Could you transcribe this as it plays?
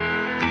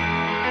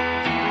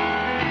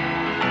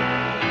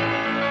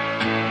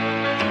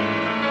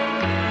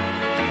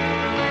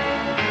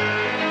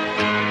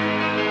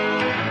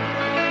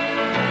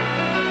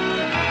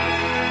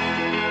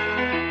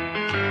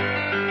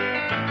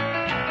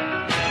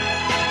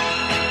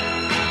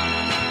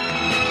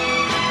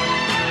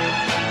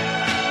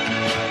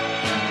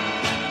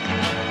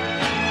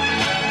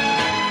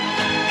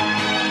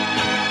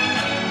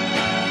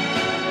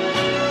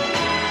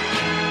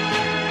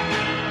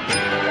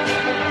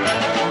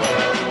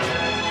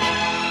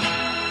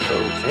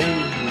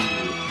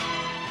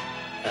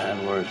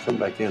And we're coming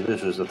back in.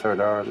 This is the third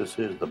hour. This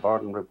is the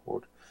Bardon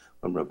Report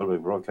from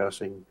Republic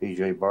Broadcasting.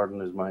 PJ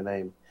Bardon is my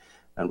name.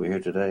 And we're here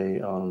today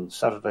on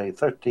Saturday,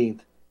 13th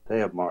day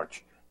of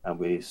March. And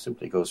we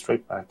simply go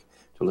straight back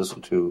to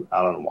listen to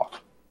Alan Watt.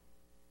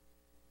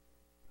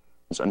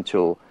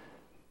 Until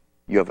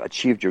you have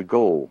achieved your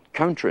goal.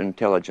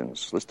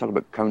 Counterintelligence. Let's talk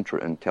about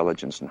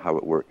counterintelligence and how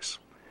it works.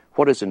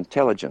 What is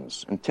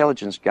intelligence?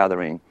 Intelligence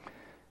gathering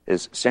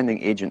is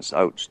sending agents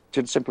out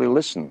to simply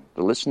listen.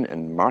 To listen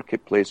in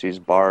marketplaces,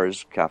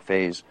 bars,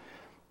 cafes,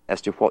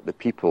 as to what the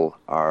people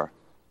are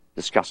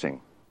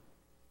discussing.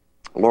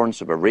 Lawrence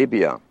of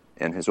Arabia,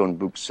 in his own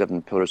book,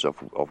 7 Pillars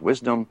of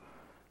Wisdom,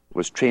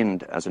 was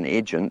trained as an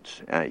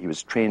agent. He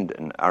was trained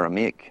in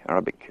Arabic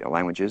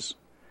languages.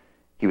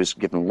 He was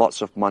given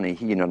lots of money,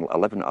 he and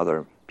 11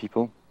 other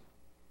people,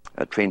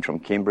 trained from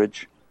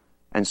Cambridge,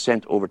 and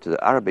sent over to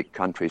the Arabic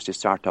countries to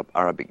start up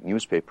Arabic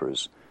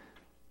newspapers.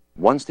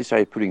 Once they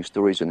started putting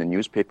stories in the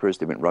newspapers,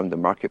 they went round the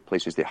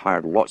marketplaces, they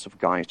hired lots of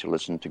guys to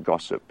listen to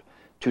gossip,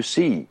 to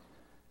see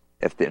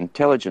if the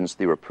intelligence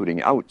they were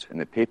putting out in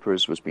the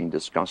papers was being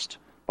discussed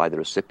by the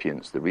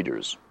recipients, the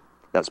readers.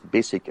 That's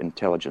basic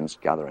intelligence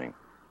gathering.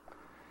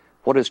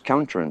 What is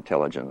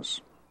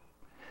counterintelligence?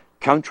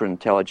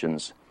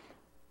 Counterintelligence,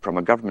 from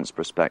a government's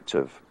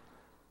perspective,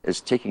 is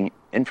taking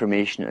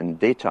information and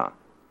data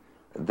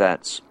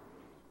that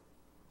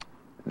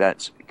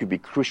could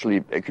be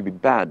it could be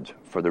bad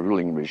for the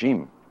ruling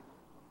regime,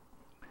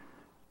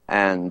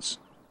 and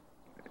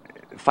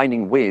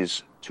finding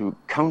ways to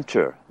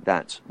counter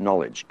that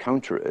knowledge,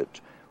 counter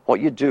it. What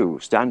you do,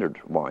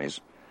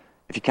 standard-wise,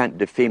 if you can't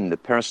defame the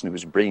person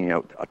who's bringing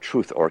out a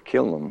truth or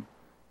kill them,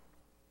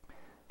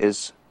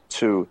 is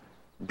to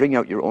bring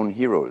out your own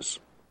heroes.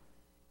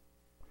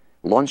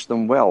 Launch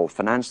them well,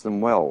 finance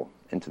them well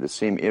into the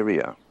same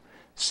area.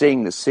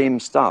 Saying the same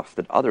stuff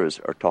that others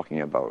are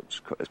talking about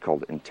is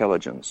called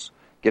intelligence,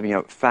 giving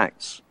out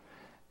facts.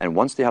 And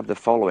once they have the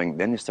following,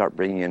 then they start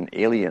bringing in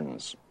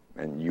aliens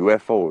and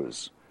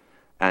UFOs,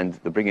 and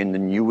they bring in the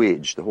New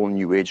Age, the whole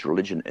New Age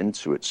religion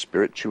into it.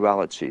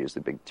 Spirituality is the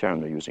big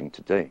term they're using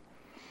today.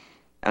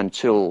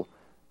 Until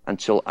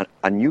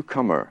a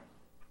newcomer,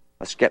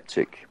 a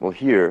skeptic, will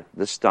hear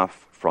this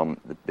stuff from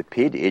the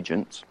paid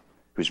agent,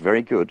 who's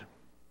very good,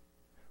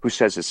 who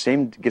gives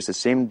the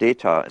same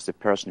data as the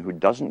person who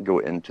doesn't go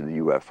into the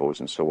UFOs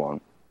and so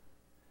on.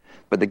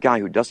 But the guy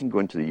who doesn't go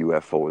into the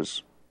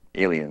UFOs,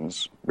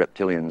 aliens,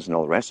 reptilians, and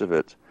all the rest of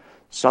it,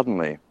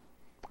 suddenly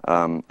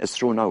is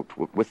thrown out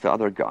with the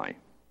other guy.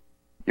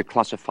 You're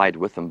classified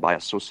with them by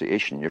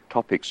association. Your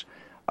topics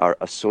are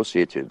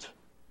associated.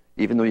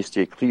 Even though you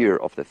stay clear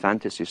of the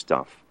fantasy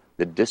stuff,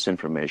 the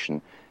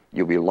disinformation,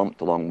 you'll be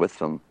lumped along with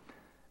them.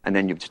 And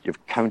then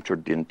you've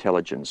countered the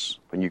intelligence.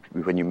 When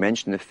you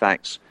mention the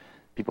facts,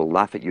 people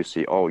laugh at you,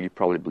 say, oh, you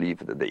probably believe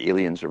that the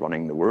aliens are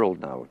running the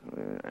world now.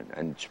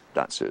 And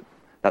that's it.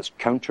 That's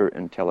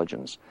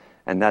counterintelligence.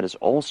 And that is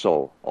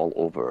also all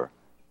over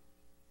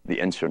the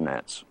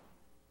internet.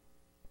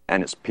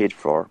 And it's paid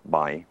for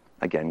by,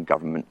 again,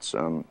 government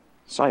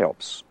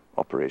psyops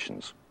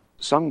operations.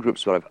 Some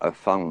groups that I've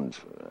found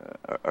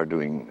are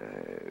doing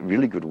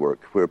really good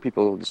work, where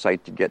people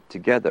decide to get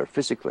together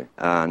physically,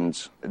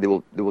 and they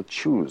will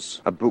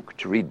choose a book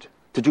to read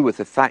to do with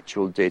the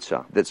factual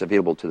data that's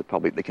available to the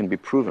public that can be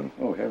proven.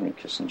 Oh, Henry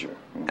Kissinger.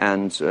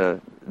 And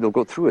they'll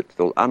go through it.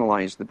 They'll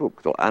analyze the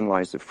book. They'll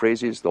analyze the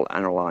phrases. They'll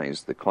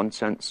analyze the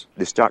contents.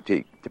 They start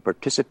to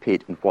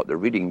participate in what they're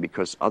reading,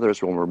 because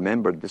others will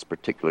remember this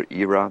particular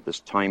era, this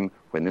time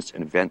when this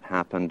event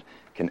happened,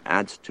 can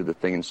add to the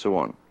thing and so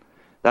on.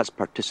 That's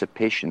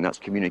participation. That's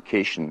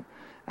communication.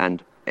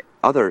 And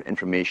other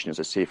information, as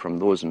I say, from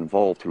those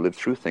involved who live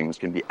through things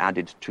can be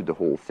added to the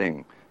whole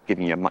thing,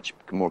 giving you a much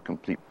more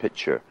complete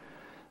picture.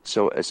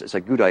 So it's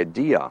a good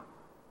idea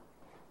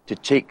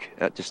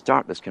to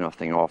start this kind of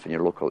thing off in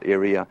your local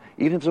area,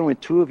 even if there's only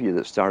 2 of you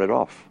that started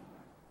off.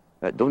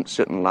 Don't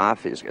sit and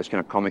laugh. It's kind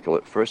of comical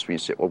at first when you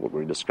say, well, we're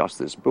going to discuss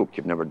this book.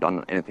 You've never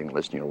done anything like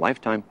this in your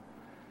lifetime.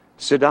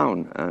 Sit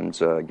down and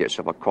get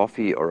yourself a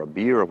coffee or a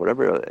beer or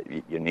whatever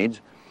you need,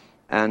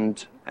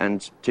 and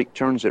take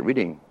turns at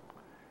reading.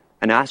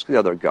 And ask the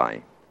other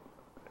guy,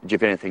 do you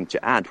have anything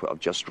to add to what I've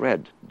just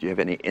read? Do you have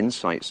any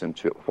insights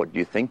into it? What do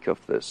you think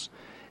of this?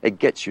 It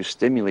gets you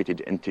stimulated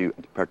into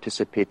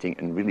participating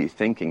and really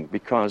thinking,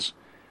 because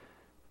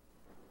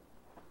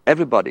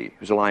everybody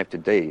who's alive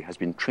today has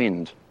been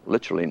trained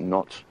literally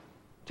not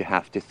to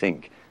have to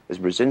think. As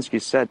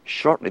Brzezinski said,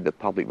 shortly the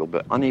public will be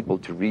unable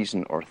to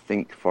reason or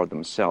think for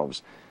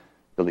themselves.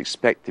 They'll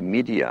expect the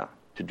media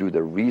to do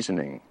the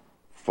reasoning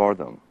for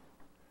them.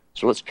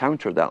 So let's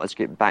counter that. Let's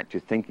get back to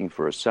thinking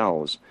for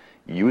ourselves,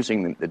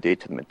 using the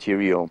data, the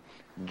material,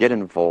 get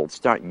involved,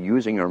 start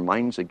using our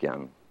minds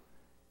again.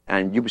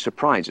 And you'll be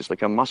surprised. It's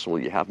like a muscle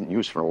you haven't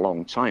used for a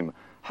long time,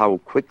 how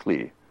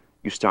quickly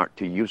you start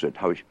to use it,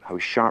 how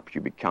sharp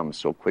you become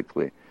so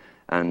quickly.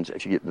 And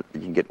if you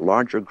can get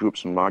larger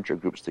groups and larger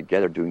groups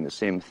together doing the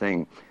same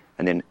thing,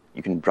 and then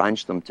you can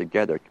branch them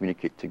together,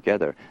 communicate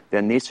together,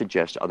 then they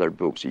suggest other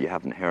books that you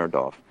haven't heard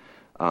of.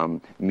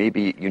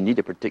 Maybe you need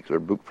a particular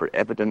book for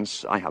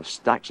evidence. I have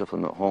stacks of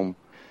them at home.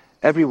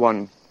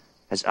 Everyone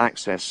has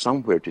access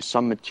somewhere to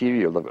some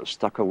material that was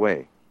stuck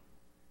away.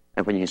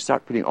 And when you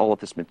start putting all of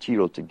this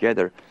material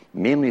together,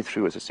 mainly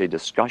through, as I say,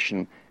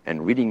 discussion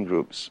and reading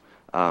groups,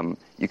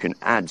 you can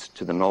add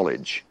to the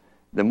knowledge.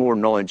 The more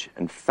knowledge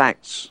and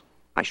facts,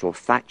 actual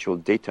factual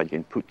data you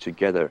can put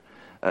together,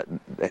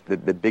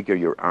 the bigger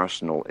your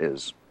arsenal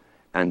is.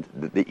 And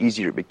the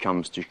easier it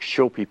becomes to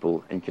show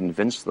people and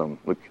convince them,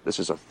 look, this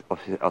is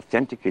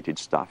authenticated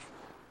stuff.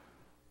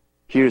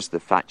 Here's the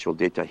factual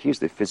data, here's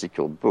the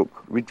physical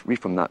book. Read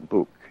from that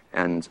book,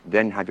 and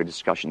then have your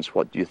discussions.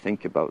 What do you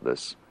think about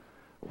this?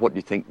 What do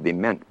you think they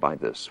meant by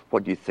this?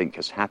 What do you think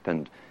has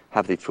happened?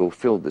 Have they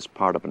fulfilled this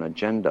part of an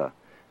agenda?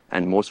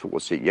 And most people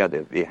will say, yeah,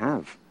 they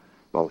have.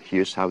 Well,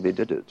 here's how they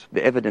did it.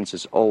 The evidence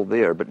is all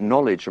there, but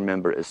knowledge,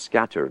 remember, is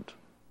scattered.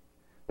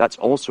 That's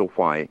also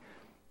why,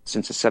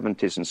 since the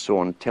 70s and so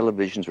on,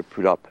 televisions were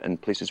put up in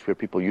places where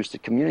people used to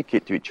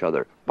communicate to each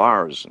other,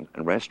 bars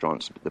and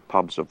restaurants, the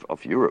pubs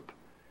of Europe.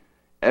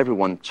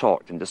 Everyone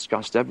talked and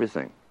discussed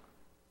everything.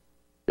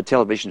 The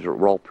televisions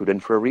were all put in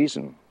for a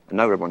reason. And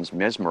now everyone's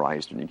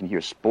mesmerized, and you can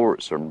hear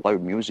sports or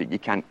loud music. You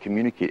can't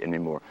communicate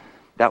anymore.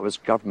 That was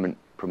government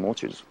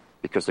promoted,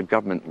 because the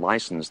government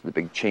licensed the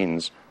big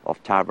chains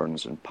of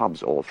taverns and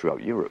pubs all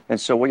throughout Europe.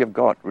 And so what you've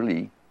got,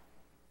 really,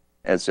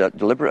 is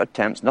deliberate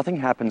attempts. Nothing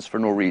happens for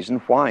no reason.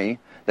 Why?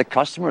 The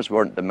customers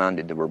weren't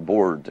demanded. They were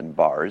bored in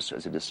bars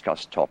as they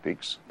discussed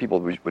topics.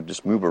 People would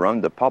just move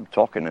around the pub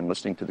talking and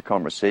listening to the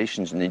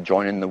conversations, and they'd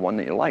join in the one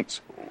that you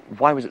liked.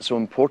 Why was it so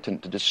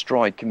important to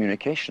destroy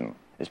communication?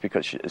 It's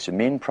because it's a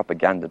main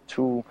propaganda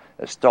tool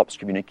that stops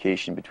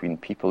communication between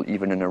people,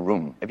 even in a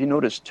room. Have you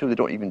noticed, too, they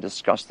don't even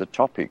discuss the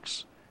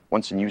topics,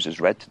 once the news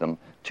is read to them,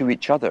 to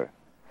each other.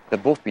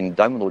 They've both been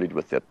downloaded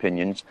with the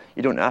opinions.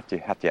 You don't have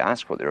to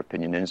ask what their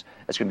opinion is.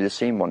 It's going to be the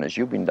same one as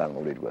you've been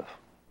downloaded with,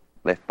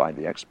 left by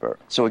the expert.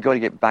 So we've got to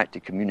get back to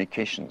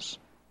communications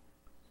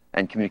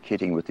and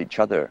communicating with each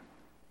other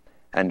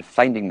and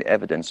finding the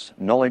evidence.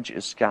 Knowledge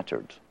is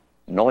scattered.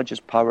 Knowledge is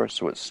power,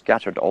 so it's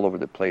scattered all over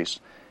the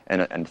place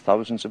and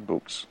thousands of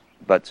books.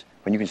 But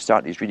when you can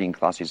start these reading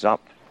classes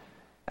up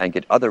and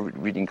get other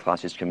reading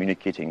classes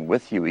communicating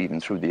with you,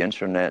 even through the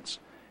internet,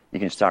 you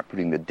can start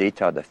putting the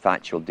data, the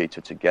factual data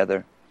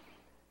together,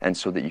 and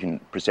so that you can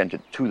present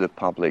it to the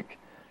public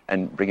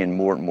and bring in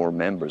more and more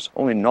members.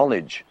 Only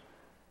knowledge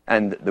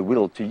and the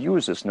will to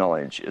use this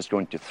knowledge is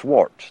going to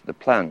thwart the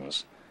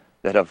plans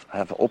that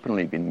have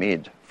openly been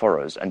made for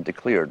us and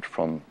declared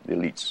from the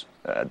elites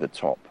at the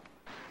top.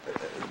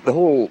 The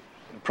whole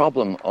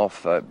problem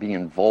of being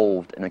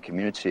involved in a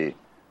community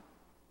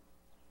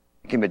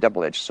can be a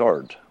double-edged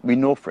sword. We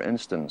know, for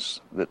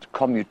instance, that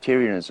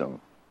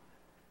communitarianism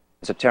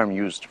is a term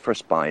used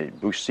first by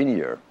Bush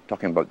Sr.,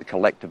 talking about the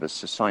collectivist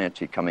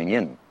society coming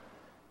in.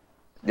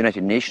 The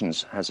United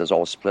Nations has us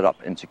all split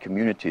up into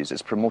communities.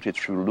 It's promoted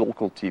through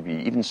local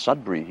TV. Even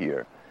Sudbury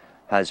here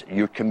has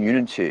your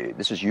community.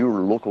 This is your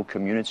local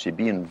community.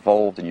 Be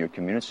involved in your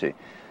community.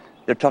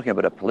 They're talking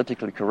about a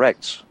politically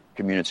correct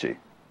community.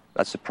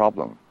 That's the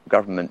problem.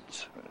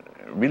 Government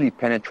really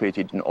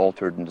penetrated and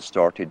altered and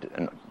distorted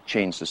and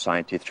changed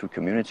society through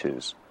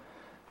communities.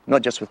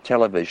 Not just with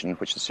television,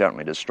 which has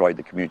certainly destroyed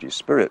the community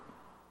spirit.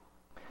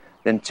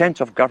 The intent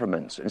of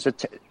governments,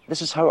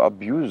 this is how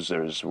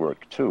abusers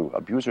work too.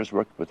 Abusers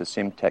work with the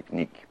same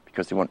technique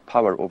because they want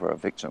power over a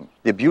victim.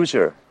 The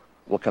abuser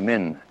will come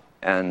in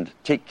and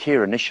take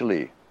care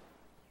initially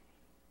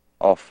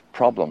of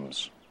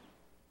problems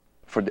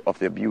of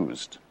the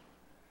abused.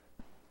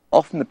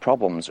 Often the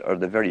problems are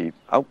the very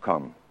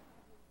outcome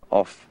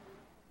of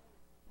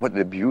what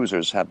the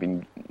abusers have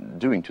been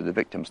doing to the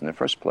victims in the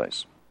first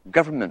place.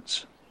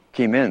 Governments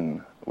came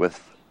in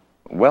with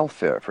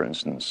welfare, for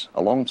instance,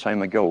 a long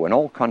time ago, in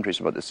all countries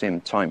about the same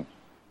time.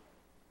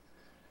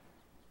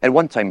 At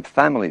one time,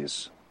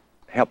 families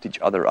helped each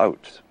other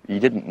out. You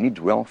didn't need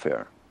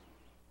welfare.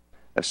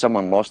 If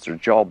someone lost their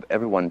job,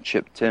 everyone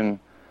chipped in.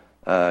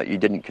 You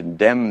didn't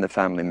condemn the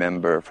family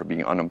member for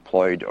being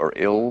unemployed or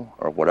ill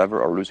or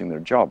whatever, or losing their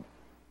job.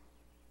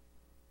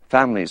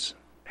 Families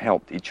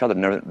helped each other.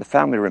 Now, the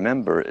family,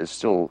 remember, is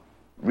still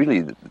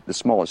really the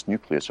smallest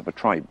nucleus of a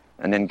tribe.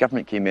 And then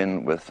government came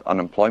in with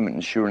unemployment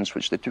insurance,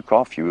 which they took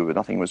off you, but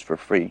nothing was for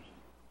free.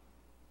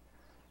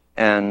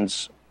 And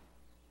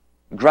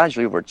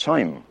gradually over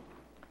time,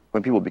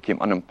 when people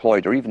became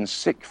unemployed or even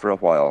sick for a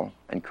while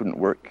and couldn't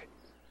work,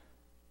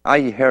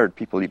 I heard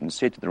people even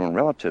say to their own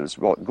relatives,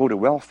 well, go to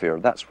welfare,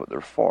 that's what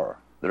they're for.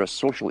 There are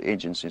social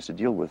agencies to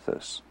deal with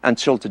this.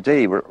 Until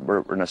today,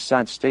 we're in a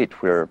sad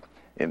state where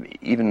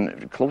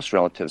even close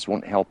relatives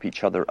won't help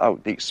each other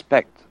out. They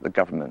expect the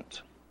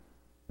government,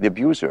 the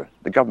abuser,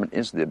 the government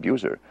is the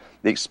abuser.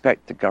 They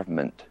expect the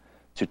government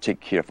to take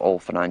care of all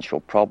financial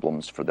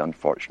problems for the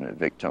unfortunate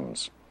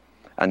victims.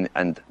 And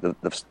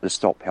they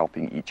stop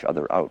helping each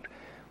other out.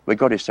 We've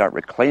got to start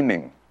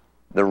reclaiming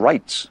the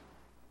rights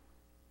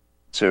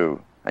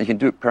to, and you can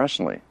do it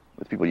personally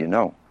with people you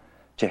know,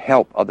 to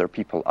help other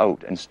people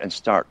out and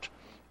start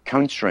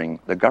countering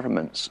the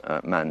government's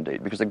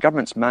mandate, because the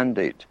government's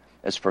mandate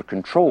is for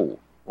control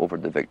over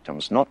the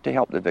victims, not to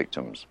help the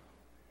victims.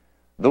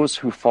 Those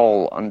who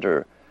fall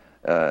under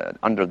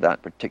that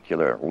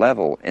particular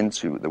level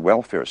into the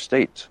welfare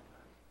state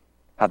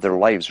have their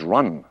lives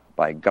run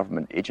by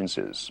government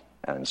agencies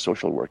and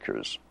social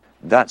workers.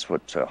 That's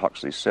what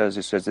Huxley says.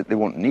 He says that they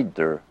won't need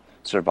their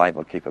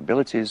survival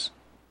capabilities.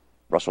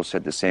 Russell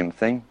said the same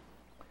thing,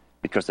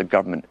 because the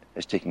government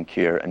is taking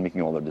care and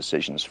making all their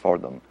decisions for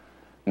them.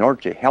 In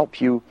order to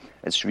help you,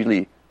 it's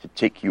really to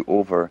take you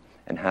over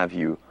and have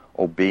you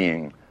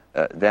obeying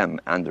them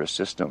and their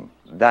system.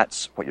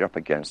 That's what you're up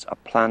against, a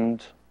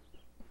planned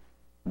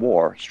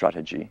war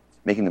strategy,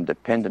 making them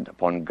dependent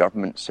upon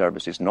government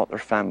services, not their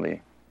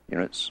family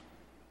units,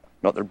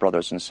 not their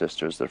brothers and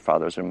sisters, their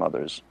fathers or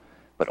mothers,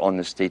 but on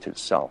the state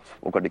itself.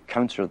 We've got to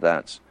counter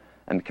that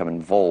and become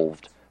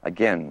involved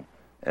again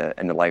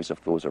in the lives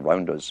of those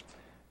around us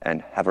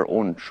and have our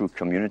own true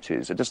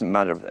communities. It doesn't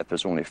matter if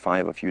there's only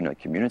 5 of you in a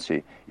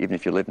community. Even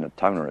if you live in a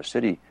town or a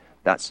city,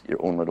 that's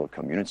your own little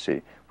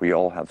community where you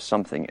all have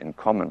something in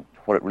common.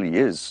 What it really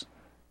is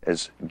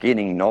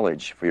gaining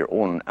knowledge for your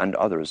own and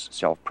others'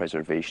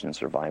 self-preservation and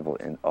survival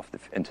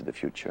into the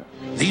future.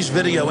 These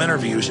video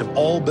interviews have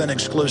all been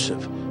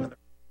exclusive.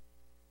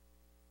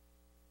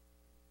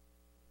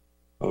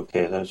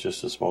 Okay, that's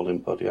just a small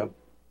input, yeah.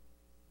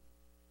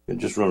 You can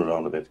just run it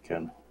on a bit,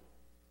 Ken.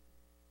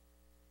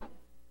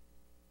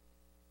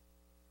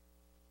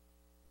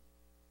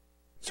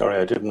 Sorry,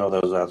 I didn't know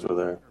those ads were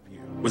there.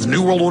 With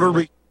New World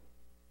Order...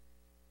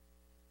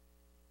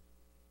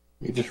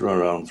 You just run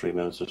around 3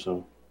 minutes or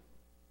so.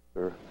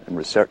 And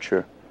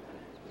researcher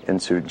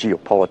into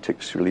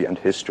geopolitics, really, and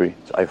history.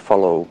 I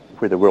follow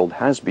where the world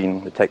has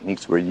been, the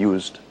techniques were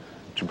used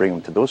to bring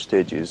them to those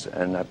stages,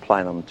 and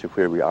apply them to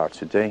where we are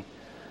today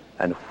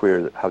and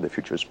how the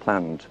future is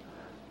planned.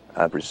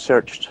 I've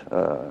researched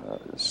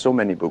so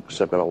many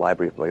books. I've got a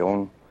library of my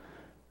own.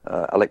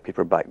 I like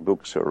paperback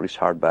books, or at least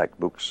hardback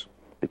books,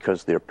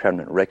 because they're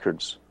permanent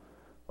records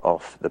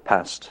of the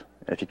past.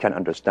 And if you can't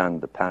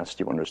understand the past,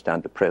 you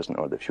understand the present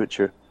or the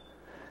future.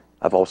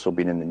 I've also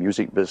been in the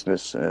music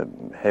business,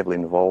 heavily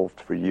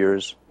involved for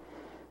years.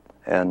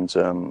 And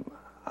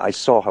I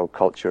saw how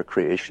culture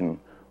creation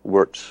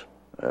worked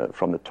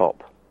from the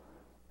top,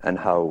 and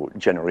how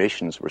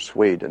generations were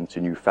swayed into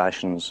new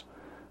fashions,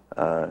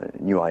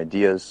 new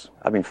ideas.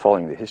 I've been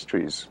following the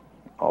histories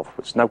of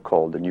what's now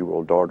called the New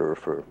World Order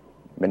for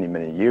many,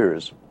 many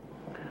years.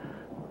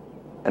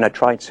 And I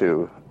try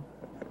to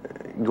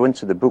go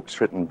into the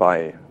books written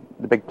by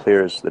the big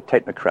players, the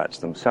technocrats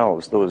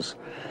themselves, those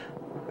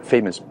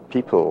famous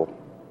people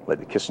like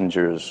the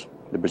Kissingers,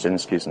 the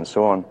Brzezinskis and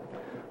so on,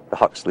 the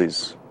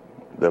Huxleys,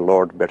 the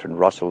Lord Bertrand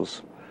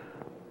Russells,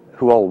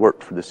 who all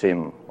worked for the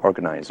same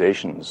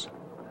organizations.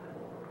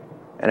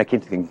 And I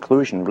came to the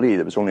conclusion, really,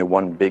 there was only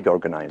one big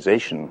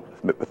organization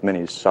with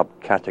many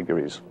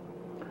subcategories.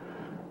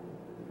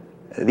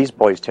 These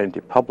boys tended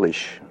to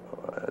publish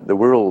the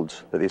world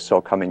that they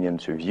saw coming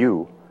into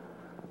view,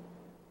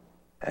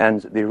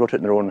 and they wrote it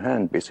in their own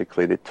hand,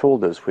 basically. They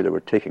told us where they were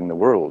taking the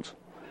world.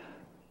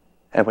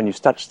 And when you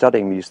start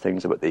studying these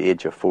things about the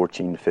age of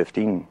 14,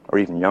 15, or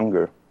even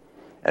younger,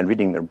 and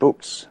reading their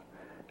books,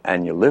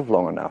 and you live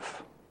long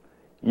enough,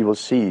 you will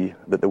see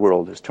that the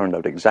world has turned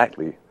out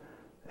exactly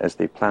as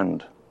they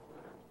planned.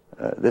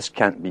 This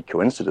can't be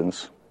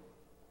coincidence.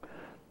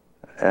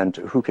 And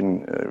who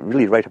can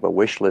really write up a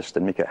wish list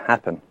and make it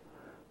happen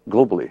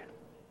globally,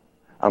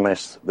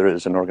 unless there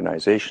is an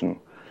organization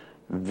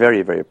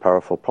very, very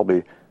powerful,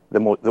 probably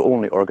the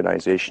only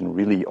organization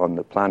really on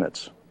the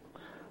planet,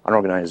 an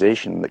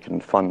organization that can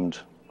fund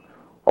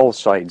all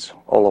sides,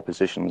 all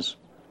oppositions,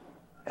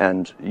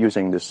 and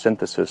using this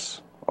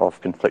synthesis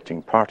of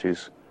conflicting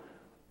parties,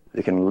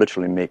 they can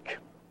literally make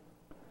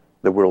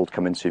the world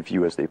come into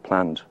view as they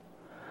planned.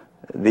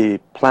 They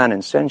plan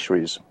in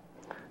centuries,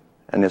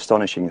 and the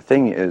astonishing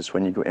thing is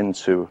when you go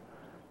into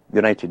the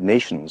United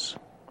Nations,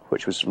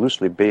 which was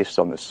loosely based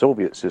on the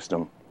Soviet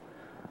system,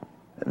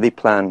 they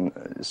plan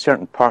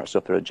certain parts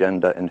of their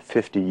agenda in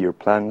 50-year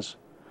plans,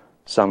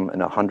 some in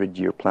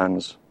 100-year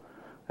plans,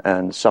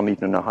 and some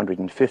even in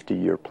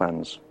 150-year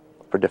plans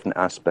for different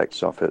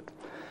aspects of it.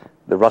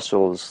 The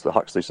Russells, the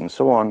Huxleys, and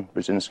so on,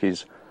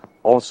 Brzezinskis,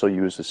 also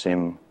use the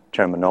same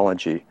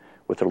terminology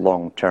with their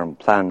long-term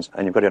plans.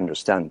 And you've got to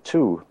understand,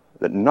 too,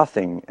 that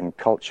nothing in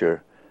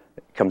culture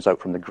comes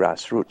out from the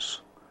grassroots.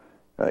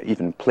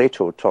 Even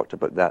Plato talked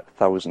about that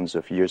thousands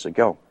of years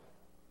ago.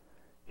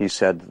 He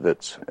said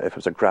that if it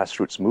was a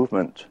grassroots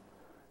movement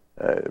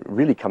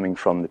really coming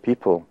from the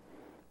people,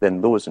 then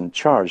those in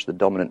charge, the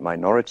dominant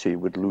minority,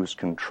 would lose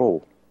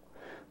control.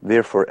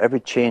 Therefore,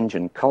 every change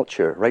in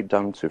culture, right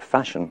down to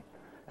fashion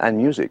and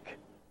music,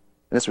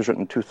 and this was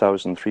written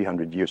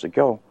 2,300 years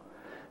ago,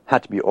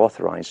 had to be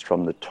authorized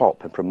from the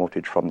top and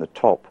promoted from the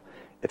top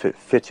if it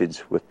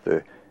fitted with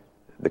the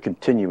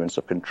continuance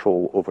of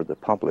control over the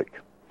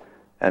public.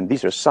 And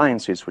these are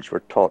sciences which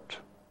were taught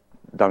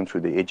down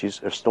through the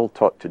ages, are still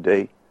taught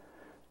today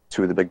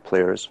to the big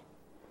players.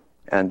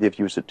 And they've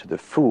used it to the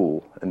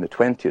full in the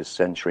 20th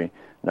century,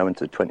 now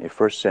into the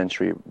 21st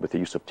century with the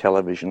use of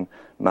television,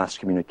 mass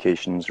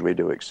communications,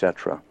 radio,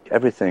 etc.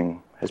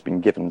 Everything has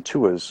been given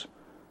to us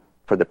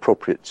for the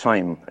appropriate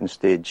time and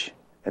stage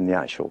in the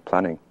actual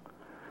planning.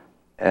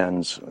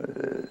 And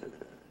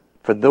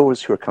for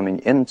those who are coming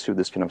into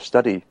this kind of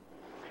study,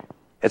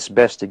 it's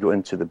best to go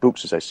into the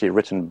books, as I say,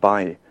 written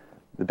by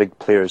the big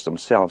players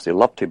themselves. They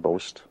love to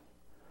boast.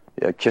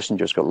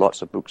 Kissinger's got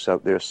lots of books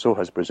out there, so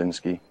has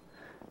Brzezinski.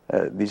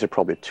 These are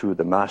probably two of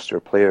the master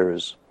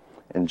players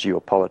in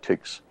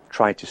geopolitics.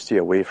 Try to stay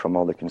away from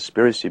all the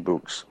conspiracy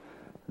books.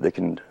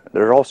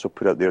 They're also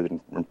put out there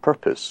on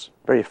purpose,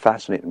 very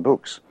fascinating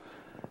books,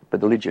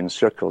 but they lead you in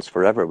circles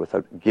forever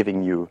without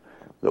giving you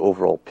the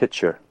overall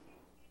picture.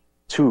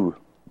 To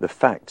the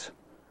fact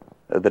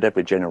that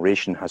every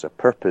generation has a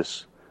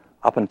purpose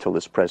up until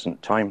this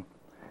present time,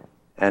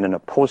 and in a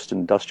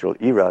post-industrial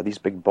era, these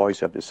big boys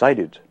have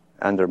decided,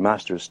 and their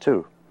masters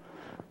too,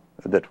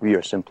 that we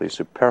are simply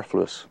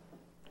superfluous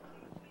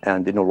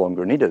and they no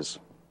longer need us.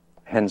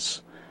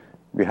 Hence,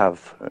 we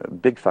have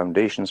big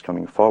foundations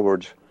coming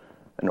forward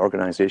and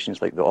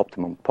organizations like the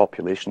Optimum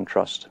Population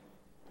Trust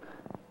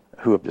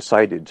who have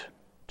decided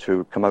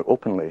to come out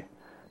openly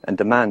and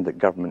demand that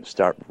governments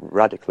start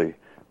radically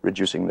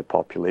reducing the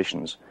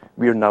populations.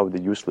 We are now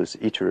the useless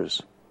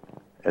eaters,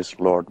 as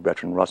Lord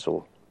Bertrand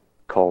Russell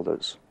called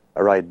us.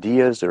 Our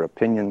ideas, our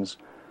opinions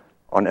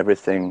on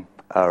everything,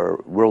 our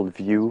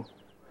worldview,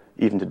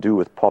 even to do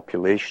with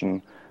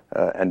population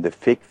and the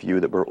fake view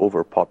that we're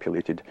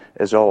overpopulated,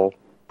 is all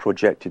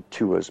projected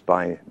to us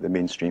by the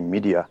mainstream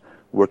media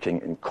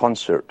working in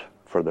concert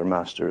for their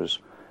masters.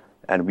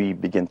 And we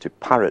begin to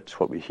parrot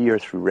what we hear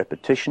through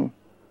repetition,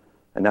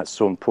 and that's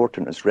so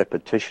important as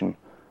repetition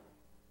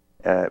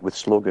with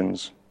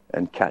slogans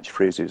and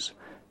catchphrases.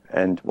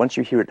 And once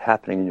you hear it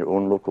happening in your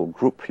own local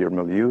group, your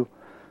milieu,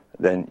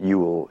 then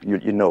you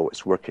know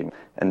it's working.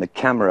 And the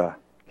camera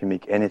can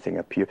make anything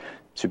appear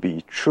to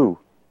be true.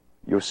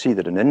 You'll see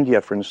that in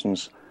India, for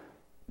instance,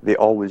 they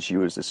always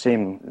use the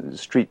same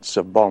streets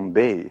of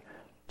Bombay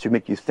to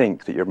make you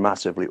think that you're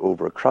massively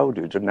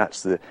overcrowded, and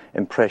that's the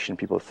impression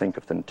people think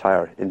of the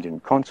entire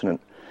Indian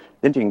continent.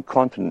 The Indian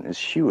continent is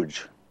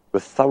huge,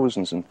 with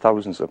thousands and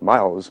thousands of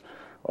miles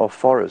of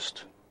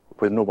forest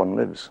where no one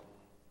lives.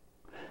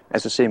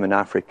 It's the same in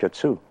Africa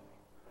too.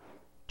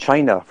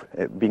 China,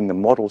 being the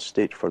model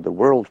state for the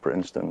world, for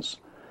instance,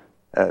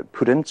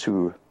 put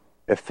into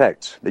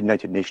effect the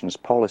United Nations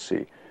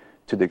policy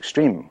to the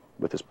extreme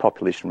with its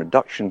population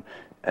reduction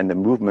and the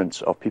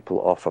movement of people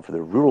off of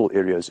the rural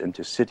areas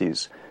into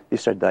cities. They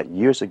started that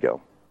years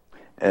ago.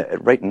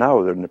 Right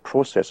now, they're in the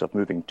process of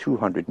moving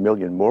 200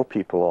 million more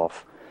people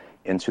off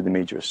into the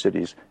major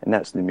cities, and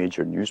that's the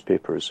major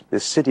newspapers. The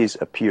cities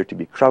appear to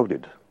be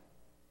crowded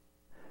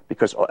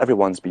because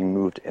everyone's being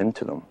moved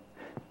into them.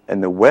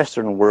 In the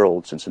Western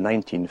world, since the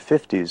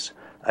 1950s,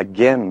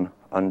 again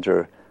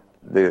under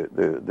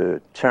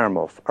the term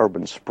of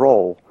urban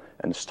sprawl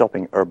and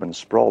stopping urban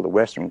sprawl, the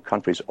Western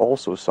countries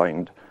also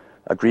signed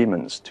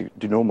agreements to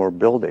do no more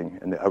building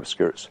in the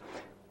outskirts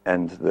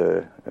and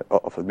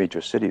of the major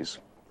cities.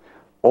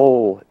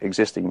 All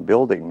existing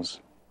buildings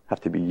have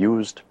to be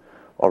used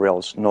or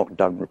else knocked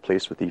down,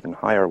 replaced with even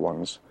higher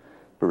ones.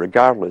 But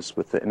regardless,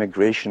 with the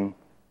immigration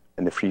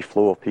and the free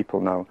flow of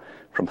people now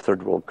from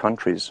third world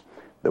countries,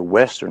 the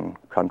Western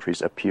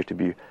countries appear to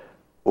be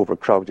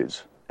overcrowded.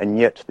 And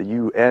yet the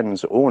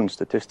UN's own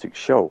statistics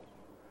show,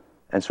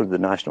 and so the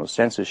national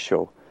census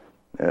show,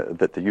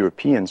 that the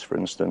Europeans, for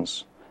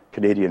instance,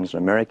 Canadians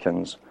and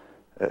Americans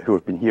who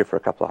have been here for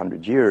a couple of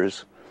hundred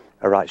years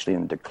are actually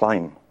in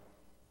decline.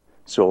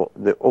 So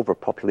the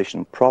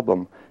overpopulation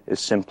problem is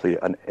simply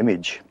an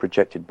image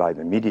projected by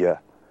the media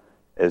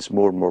as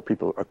more and more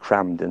people are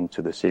crammed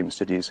into the same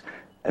cities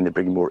and they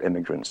bring more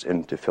immigrants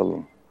in to fill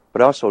them.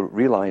 But I also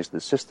realized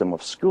the system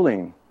of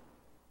schooling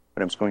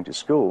when I was going to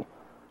school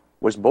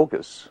was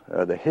bogus.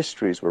 The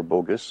histories were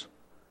bogus,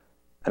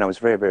 and I was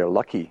very, very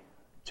lucky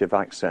to have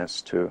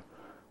access to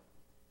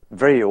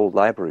very old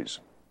libraries,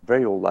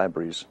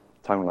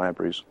 town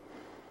libraries.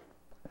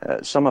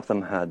 Some of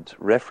them had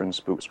reference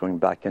books going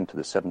back into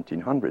the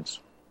 1700s,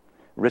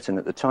 written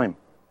at the time.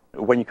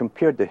 When you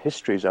compared the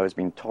histories I was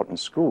being taught in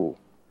school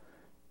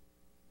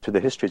to the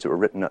histories that were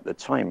written at the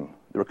time,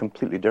 they were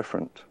completely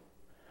different.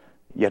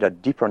 You had a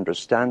deeper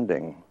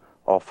understanding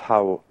of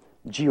how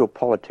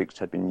geopolitics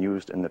had been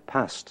used in the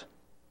past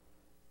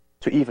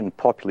to even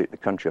populate the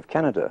country of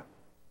Canada.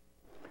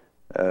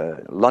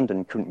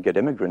 London couldn't get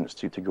immigrants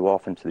to go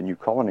off into the new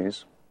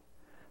colonies.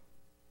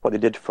 What they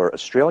did for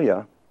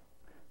Australia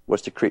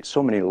was to create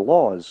so many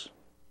laws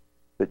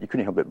that you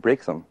couldn't help but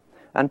break them,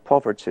 and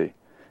poverty.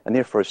 And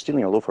therefore,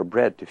 stealing a loaf of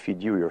bread to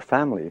feed you or your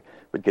family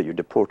would get you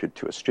deported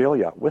to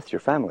Australia with your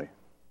family.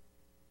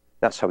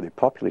 That's how they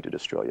populated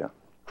Australia,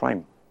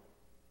 crime.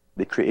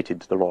 They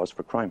created the laws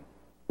for crime.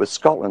 With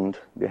Scotland,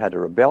 they had a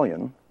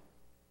rebellion,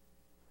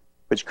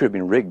 which could have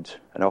been rigged,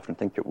 and I often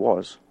think it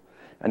was,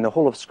 and the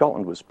whole of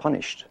Scotland was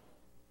punished.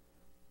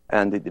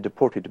 And they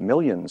deported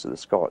millions of the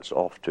Scots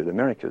off to the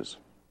Americas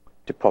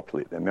to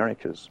populate the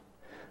Americas.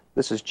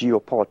 This is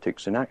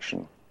geopolitics in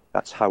action.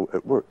 That's how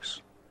it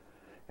works.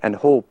 And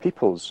whole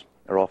peoples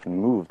are often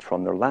moved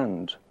from their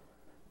land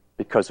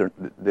because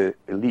the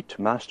elite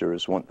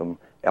masters want them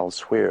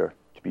elsewhere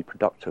to be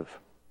productive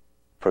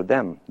for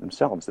them,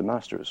 themselves, the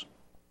masters.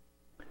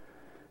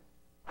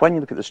 When you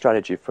look at the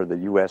strategy for the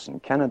US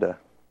and Canada,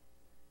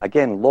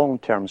 again,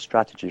 long-term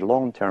strategy,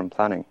 long-term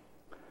planning,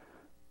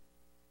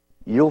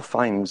 you'll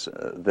find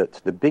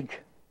that the big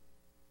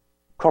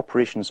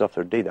corporations of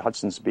their day, the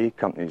Hudson's Bay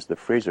companies, the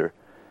Fraser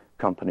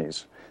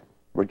companies,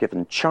 were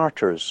given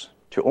charters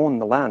to own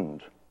the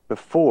land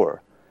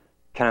before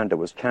Canada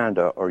was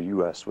Canada or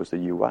US was the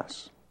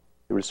US.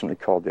 They were simply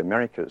called the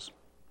Americas.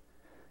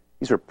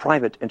 These were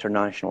private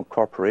international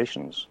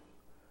corporations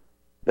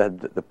that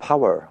had the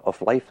power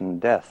of life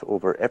and death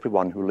over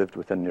everyone who lived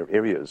within their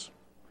areas.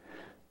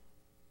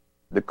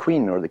 The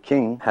Queen or the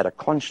King had a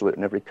consulate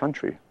in every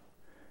country,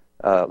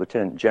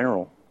 Lieutenant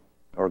General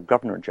or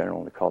Governor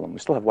General, they call them. We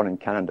still have one in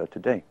Canada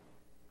today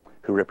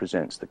who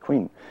represents the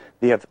Queen.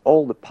 They have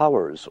all the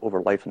powers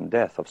over life and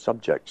death of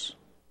subjects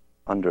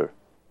under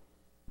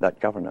that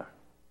governor.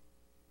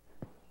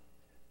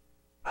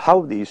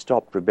 How they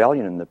stopped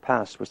rebellion in the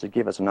past was to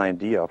give us an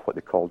idea of what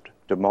they called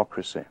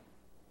democracy.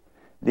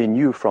 They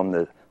knew from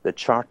the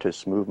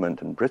Chartist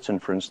movement in Britain,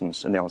 for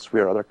instance, and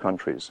elsewhere, other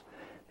countries,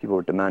 people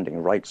were demanding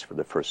rights for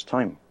the first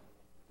time.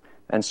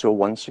 And so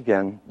once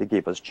again, they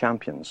gave us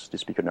champions to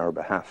speak on our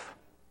behalf,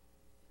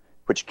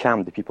 which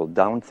calmed the people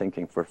down,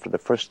 thinking for the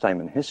first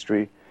time in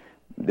history,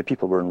 the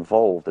people were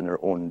involved in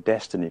their own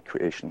destiny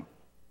creation,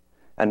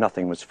 and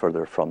nothing was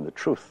further from the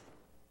truth.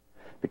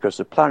 Because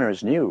the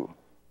planners knew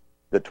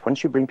that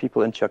once you bring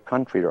people into a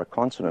country or a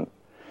continent,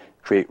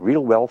 create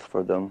real wealth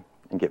for them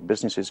and get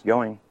businesses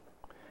going,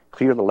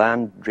 clear the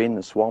land, drain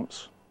the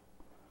swamps,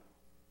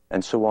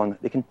 and so on,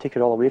 they can take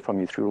it all away from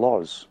you through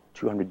laws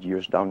 200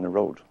 years down the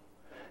road.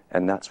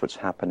 And that's what's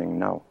happening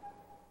now.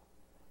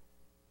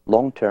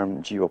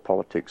 Long-term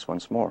geopolitics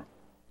once more.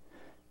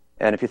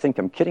 And if you think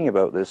I'm kidding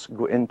about this,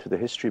 go into the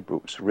history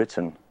books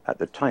written at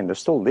the time. They're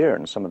still there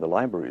in some of the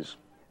libraries.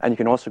 And you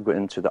can also go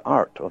into the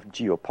art of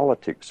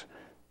geopolitics.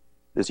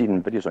 There's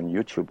even videos on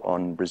YouTube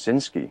on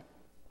Brzezinski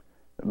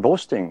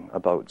boasting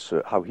about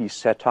how he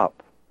set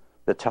up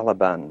the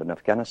Taliban in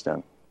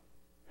Afghanistan.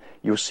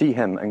 You'll see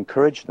him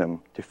encourage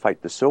them to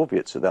fight the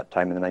Soviets at that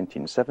time in the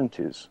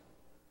 1970s.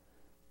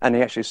 And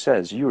he actually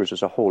says, yours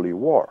is a holy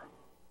war.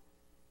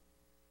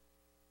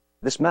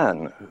 This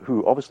man,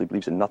 who obviously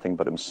believes in nothing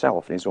but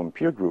himself and his own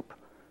peer group,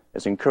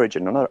 is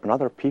encouraging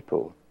another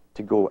people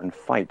to go and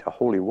fight a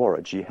holy war,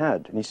 a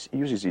jihad. And he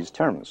uses these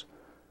terms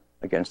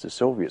against the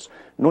Soviets,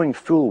 knowing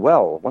full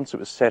well, once it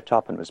was set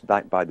up and it was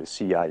backed by the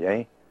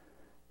CIA,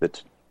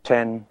 that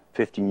 10,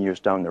 15 years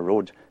down the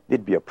road,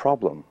 there'd be a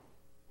problem.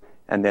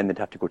 And then they'd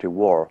have to go to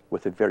war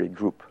with the very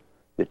group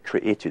they'd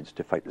created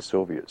to fight the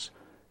Soviets.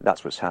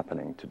 That's what's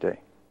happening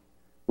today.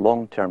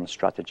 Long-term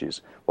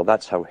strategies. Well,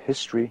 that's how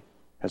history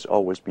has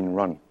always been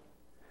run.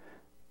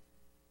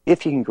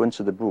 If you can go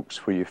into the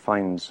books where you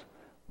find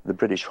the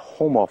British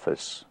Home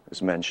Office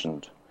is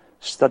mentioned,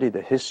 study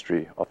the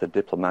history of the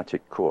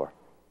diplomatic corps.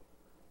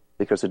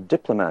 Because the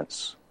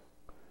diplomats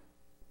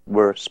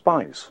were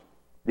spies.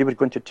 They would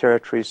go into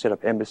territories, set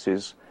up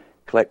embassies,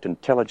 collect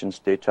intelligence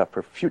data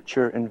for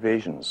future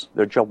invasions.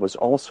 Their job was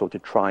also to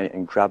try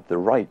and grab the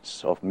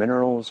rights of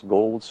minerals,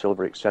 gold,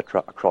 silver,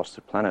 etc. across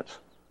the planet.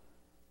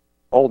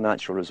 All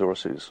natural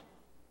resources.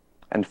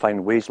 And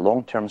find ways,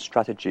 long-term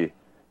strategy,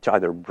 to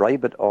either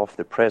bribe it off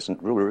the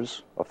present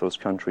rulers of those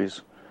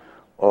countries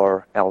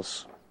or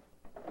else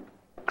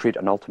create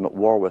an ultimate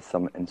war with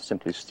them and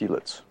simply steal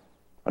it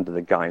under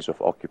the guise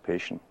of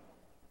occupation.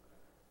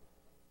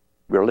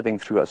 We're living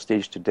through a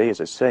stage today,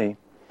 as I say,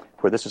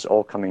 where this is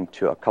all coming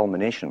to a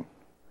culmination.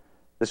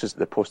 This is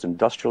the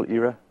post-industrial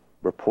era.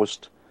 We're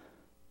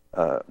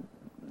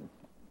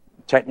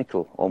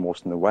post-technical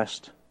almost in the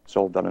West. It's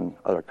all done in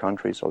other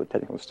countries, all the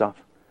technical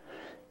stuff.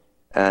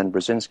 And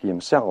Brzezinski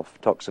himself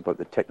talks about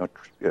the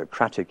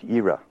technocratic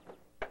era,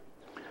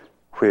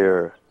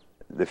 where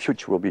the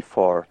future will be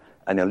for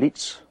an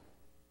elite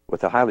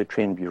with a highly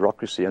trained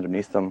bureaucracy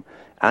underneath them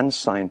and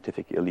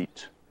scientific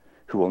elite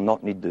who will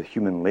not need the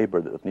human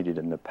labor that they've needed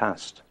in the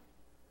past.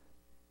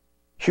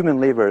 Human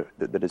labor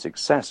that is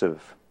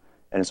excessive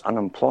and is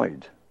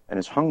unemployed and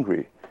is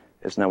hungry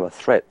is now a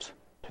threat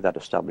to that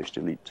established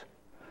elite.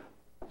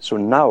 So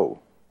now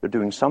they're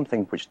doing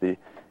something which they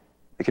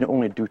can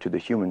only do to the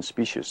human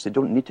species. They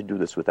don't need to do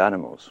this with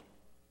animals.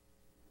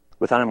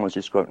 With animals,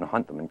 just go out and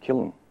hunt them and kill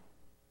them.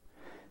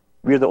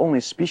 We are the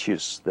only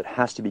species that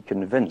has to be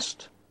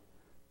convinced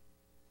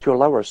to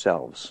allow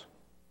ourselves,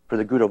 for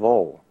the good of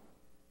all,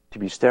 to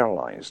be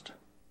sterilized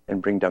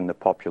and bring down the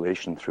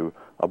population through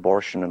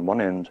abortion on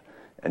one end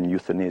and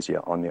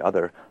euthanasia on the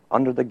other,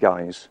 under the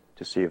guise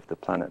to save the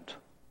planet.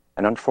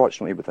 And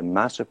unfortunately, with the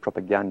massive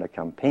propaganda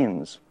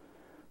campaigns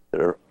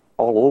that are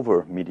all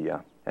over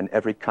media in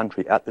every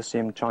country at the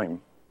same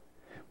time,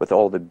 with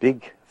all the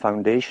big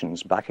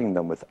foundations backing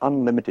them with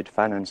unlimited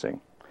financing.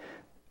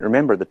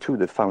 Remember,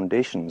 the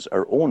foundations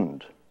are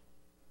owned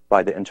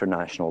by the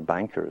international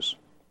bankers.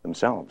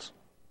 themselves,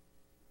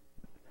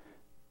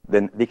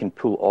 then they can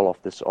pull all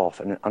of this off.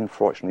 And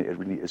unfortunately, it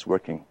really is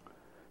working.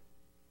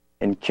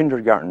 In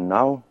kindergarten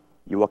now,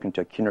 you walk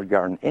into a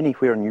kindergarten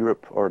anywhere in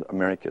Europe or the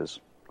Americas,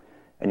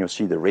 and you'll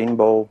see the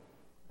rainbow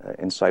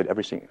inside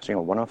every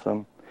single one of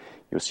them.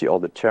 You'll see all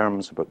the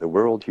terms about the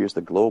world. Here's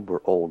the globe. We're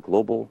all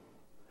global.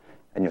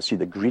 And you'll see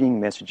the greening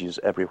messages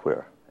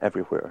everywhere,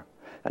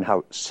 and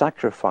how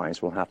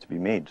sacrifice will have to be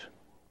made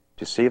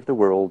to save the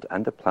world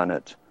and the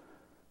planet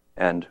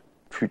and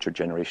future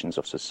generations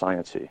of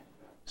society.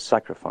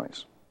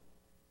 Sacrifice.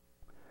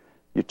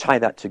 You tie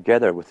that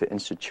together with the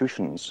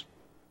institutions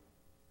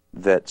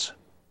that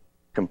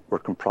were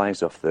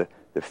comprised of the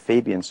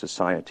Fabian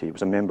Society. It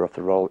was a member of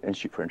the Royal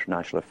Institute for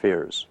International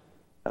Affairs.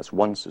 That's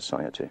one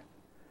society.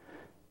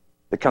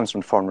 The Council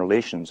on Foreign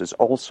Relations is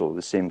also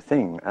the same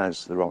thing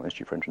as the Royal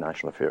Institute for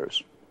International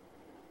Affairs.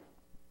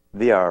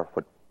 They are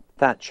what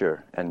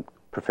Thatcher and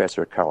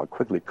Professor Carroll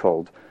Quigley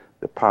called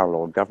the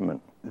parallel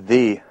government.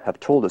 They have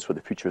told us what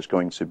the future is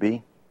going to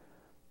be.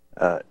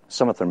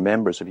 Some of their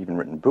members have even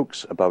written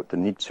books about the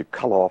need to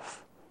cull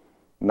off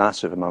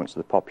massive amounts of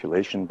the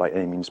population by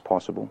any means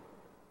possible.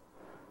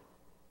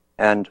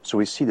 And so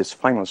we see this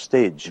final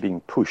stage being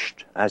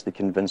pushed as they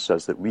convince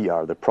us that we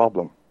are the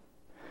problem.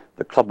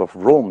 The Club of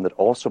Rome, that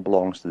also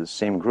belongs to the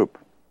same group,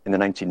 in the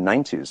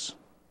 1990s,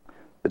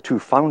 the two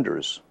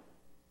founders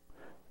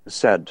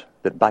said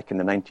that back in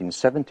the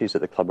 1970s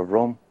at the Club of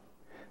Rome,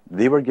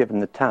 they were given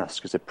the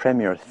task as a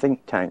premier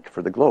think tank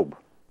for the globe,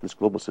 this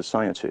global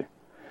society,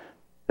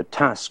 the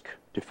task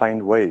to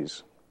find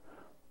ways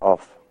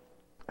of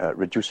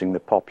reducing the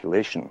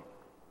population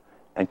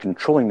and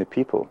controlling the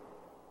people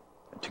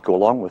to go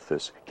along with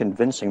this,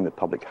 convincing the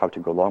public how to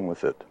go along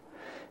with it.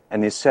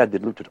 And they said they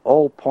looked at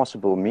all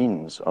possible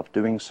means of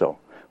doing so.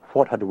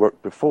 What had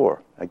worked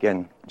before?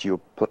 Again,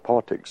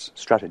 geopolitics,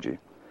 strategy.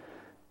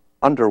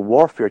 Under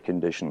warfare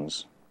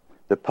conditions,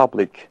 the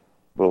public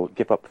will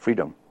give up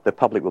freedom. The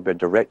public will be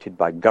directed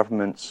by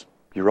governments,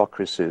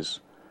 bureaucracies,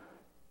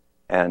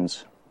 and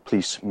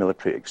police,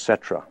 military,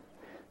 etc.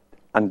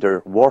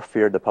 Under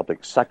warfare, the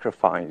public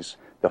sacrifice.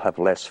 They'll have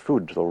less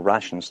food. They'll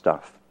ration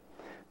stuff.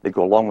 They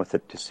go along with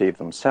it to save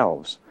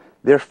themselves.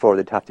 Therefore,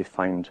 they'd have to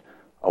find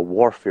a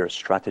warfare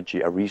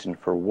strategy, a reason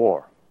for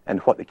war.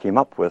 And what they came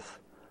up with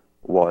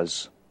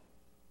was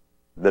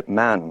that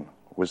man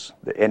was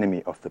the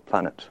enemy of the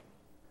planet.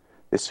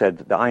 They said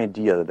that the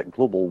idea that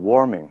global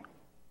warming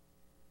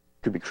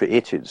could be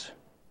created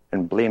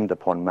and blamed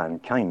upon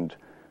mankind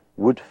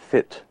would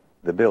fit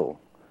the bill.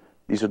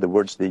 These are the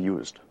words they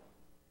used.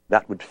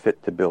 That would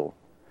fit the bill,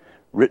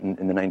 written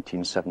in the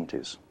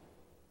 1970s.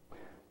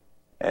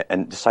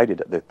 And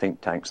decided at the think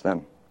tanks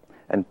then,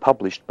 and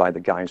published by the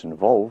guys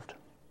involved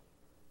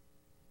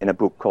in a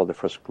book called The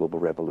First Global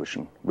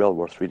Revolution, well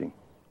worth reading.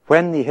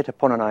 When they hit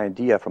upon an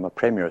idea from a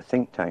premier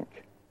think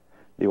tank,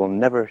 they will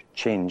never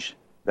change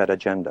that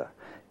agenda.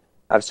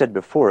 I've said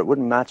before, it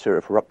wouldn't matter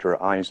if we're up to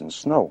our eyes in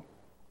snow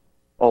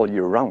all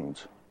year round.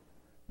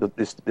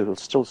 They will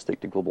still stick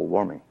to global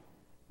warming.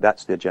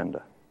 That's the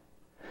agenda.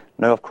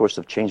 Now, of course,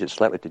 they've changed it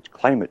slightly to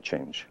climate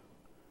change,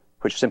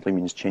 which simply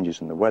means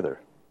changes in the weather.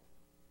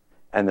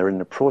 And they're in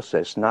the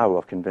process now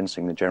of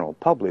convincing the general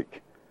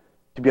public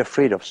to be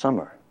afraid of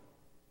summer,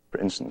 for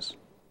instance.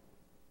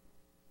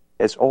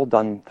 It's all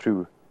done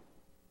through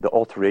the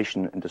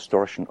alteration and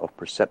distortion of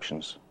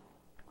perceptions.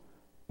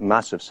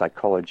 Massive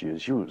psychology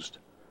is used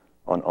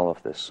on all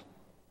of this.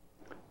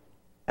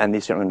 And they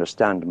certainly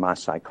understand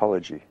mass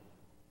psychology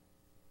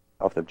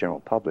of the general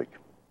public.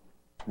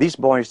 These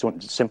boys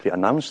don't simply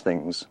announce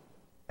things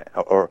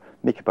or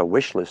make up a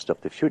wish list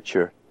of the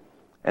future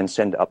and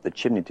send it up the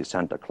chimney to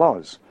Santa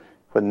Claus.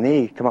 When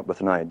they come up with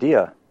an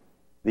idea,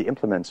 they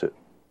implement it.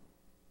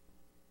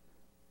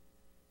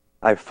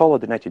 I've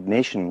followed the United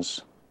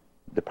Nations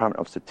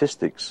Department of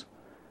Statistics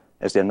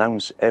as they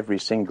announce every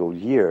single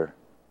year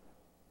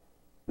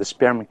the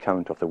sperm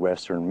count of the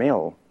Western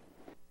male.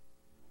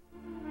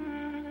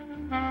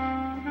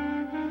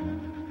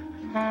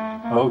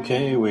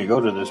 Okay, we go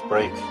to this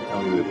break,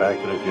 and we'll be back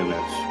in a few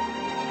minutes.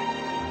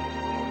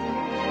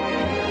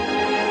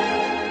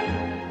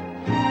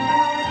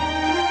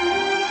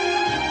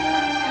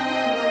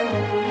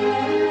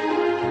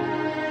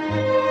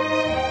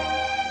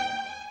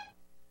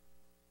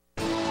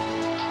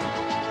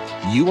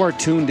 You are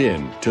tuned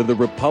in to the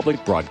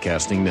Republic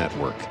Broadcasting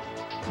Network.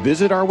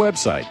 Visit our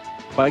website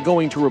by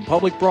going to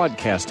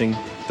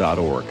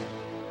republicbroadcasting.org.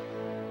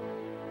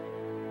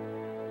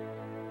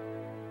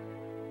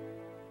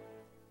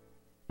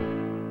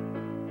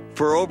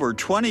 For over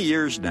 20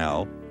 years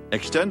now,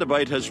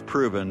 Extendivite has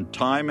proven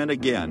time and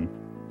again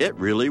it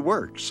really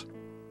works.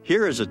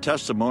 Here is a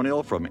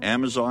testimonial from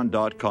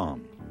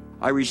Amazon.com.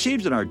 I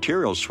received an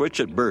arterial switch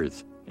at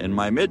birth. In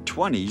my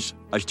mid-20s,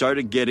 I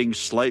started getting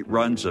slight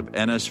runs of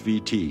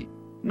NSVT.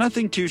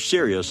 Nothing too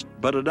serious,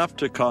 but enough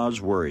to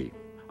cause worry.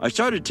 I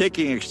started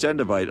taking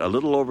Extendivite a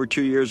little over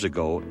 2 years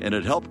ago, and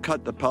it helped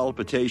cut the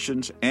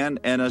palpitations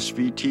and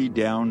NSVT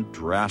down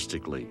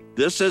drastically.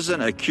 This isn't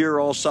a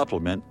cure-all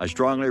supplement. I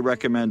strongly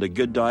recommend a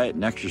good diet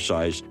and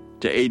exercise,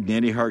 to aid in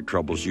any heart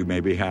troubles you may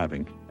be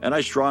having, and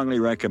I strongly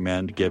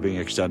recommend giving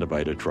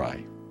Extendivite a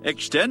try.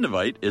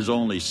 Extendivite is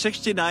only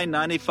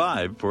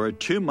 $69.95 for a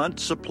 2-month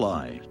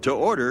supply. To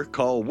order,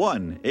 call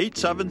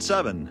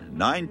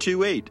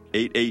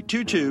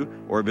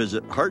 1-877-928-8822 or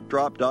visit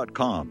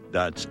heartdrop.com.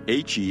 That's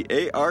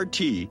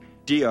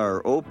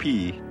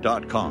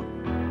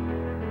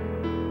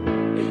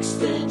HEARTDROP.com.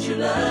 Extend your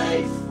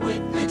life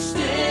with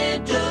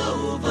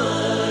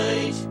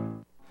Extendivite.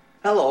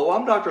 Hello,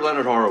 I'm Dr.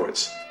 Leonard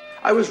Horowitz.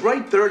 I was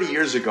right 30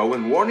 years ago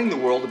in warning the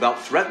world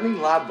about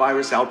threatening lab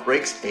virus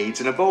outbreaks,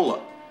 AIDS, and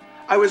Ebola.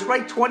 I was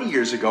right 20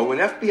 years ago when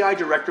FBI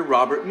Director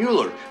Robert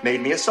Mueller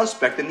made me a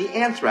suspect in the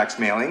anthrax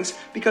mailings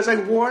because I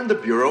warned the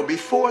Bureau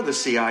before the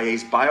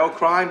CIA's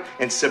biocrime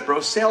and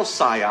Cipro sales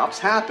psyops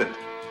happened.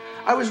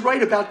 I was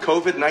right about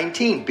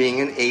COVID-19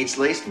 being an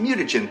AIDS-laced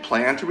mutagen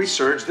planned to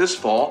resurge this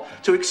fall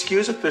to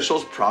excuse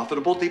officials'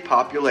 profitable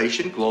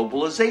depopulation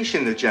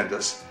globalization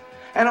agendas.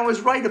 And I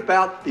was right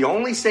about the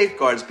only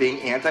safeguards being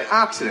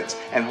antioxidants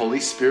and holy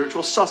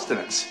spiritual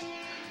sustenance.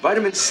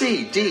 Vitamin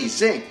C, D,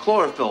 zinc,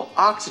 chlorophyll,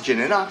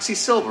 oxygen, and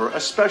oxysilver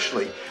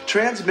especially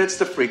transmits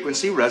the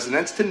frequency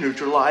resonance to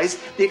neutralize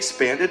the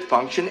expanded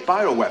function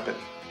bioweapon.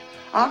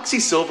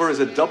 Oxysilver is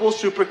a double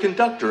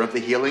superconductor of the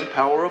healing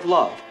power of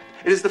love.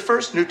 It is the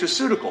first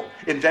nutraceutical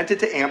invented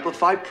to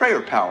amplify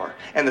prayer power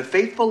and the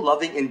faithful,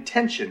 loving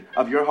intention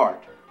of your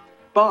heart.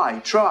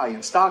 Buy, try,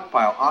 and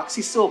stockpile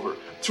Oxysilver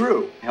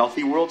through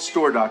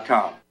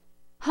HealthyWorldStore.com.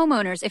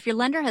 Homeowners, if your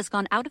lender has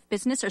gone out of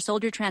business or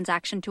sold your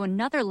transaction to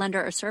another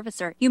lender or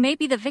servicer, you may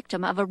be the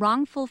victim of a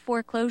wrongful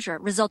foreclosure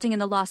resulting in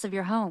the loss of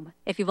your home.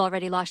 If you've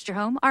already lost your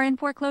home, are in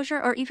foreclosure,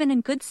 or even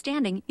in good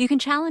standing, you can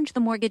challenge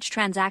the mortgage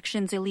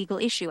transaction's illegal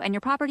issue and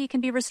your property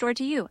can be restored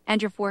to you,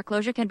 and your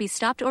foreclosure can be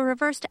stopped or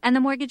reversed and the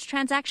mortgage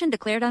transaction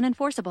declared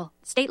unenforceable.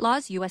 State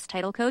laws, U.S.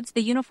 title codes,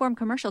 the Uniform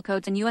Commercial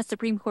Codes, and U.S.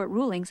 Supreme Court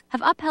rulings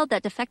have upheld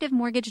that defective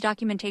mortgage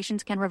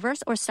documentations can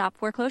reverse or stop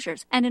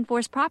foreclosures and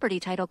enforce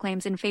property title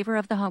claims in favor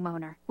of the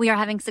homeowner. We are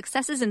having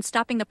successes in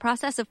stopping the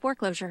process of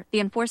foreclosure, the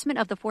enforcement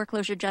of the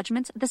foreclosure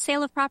judgments, the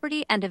sale of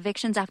property, and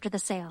evictions after the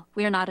sale.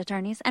 We are not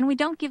attorneys, and we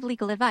don't give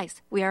legal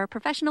advice. We are a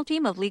professional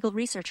team of legal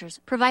researchers,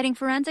 providing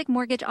forensic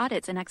mortgage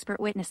audits and expert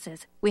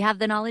witnesses. We have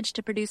the knowledge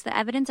to produce the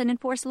evidence and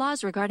enforce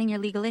laws regarding your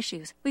legal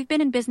issues. We've been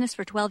in business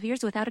for 12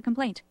 years without a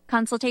complaint.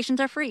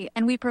 Consultations are free,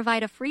 and we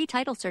provide a free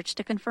title search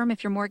to confirm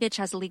if your mortgage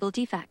has legal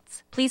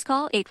defects. Please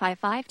call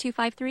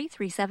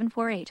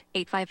 855-253-3748.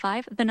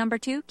 855, the number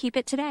 2, keep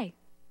it today.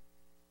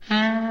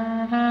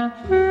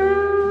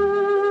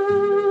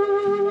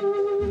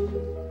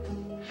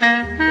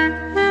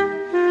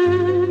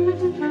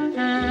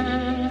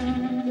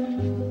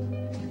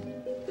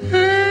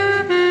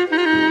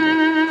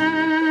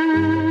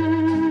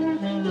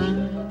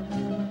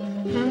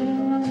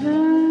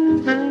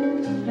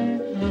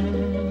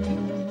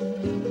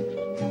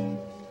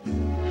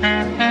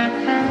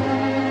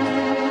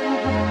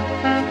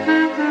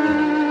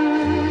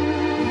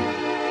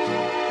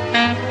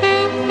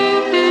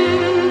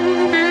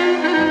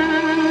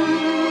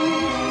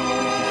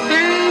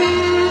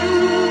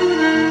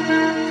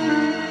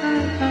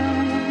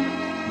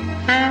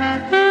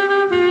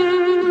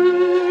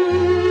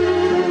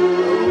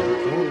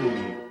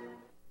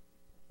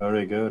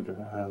 Very good.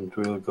 And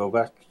we'll go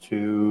back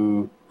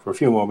to, for a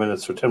few more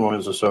minutes, or 10 more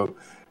minutes or so,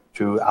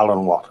 to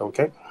Alan Watt,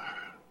 okay?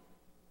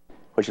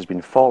 Which has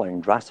been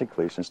falling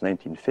drastically since the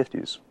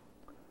 1950s.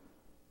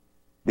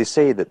 They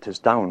say that it's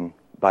down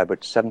by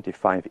about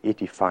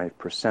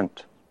 75-85%.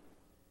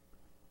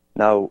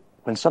 Now,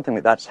 when something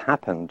like that's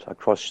happened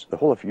across the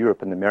whole of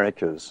Europe and the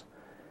Americas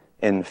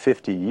in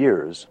 50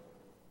 years,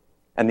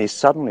 and they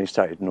suddenly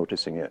started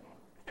noticing it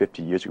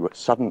 50 years ago,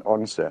 sudden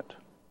onset,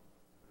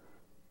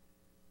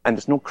 and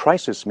there's no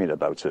crisis made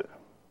about it.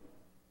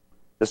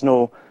 There's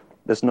no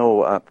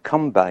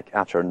comeback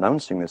after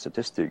announcing the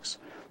statistics.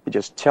 They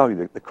just tell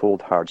you the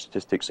cold, hard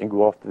statistics and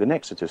go off to the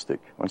next statistic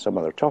on some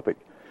other topic.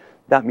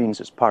 That means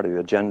it's part of the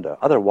agenda.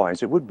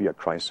 Otherwise, it would be a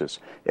crisis.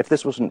 If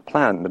this wasn't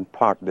planned and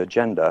part of the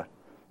agenda,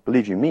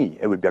 believe you me,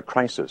 it would be a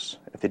crisis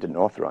if they didn't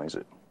authorize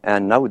it.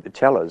 And now they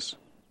tell us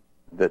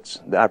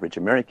that the average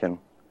American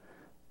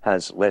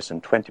has less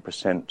than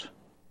 20%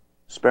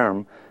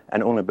 sperm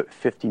and only about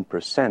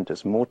 15%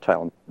 is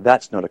motile.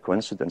 That's not a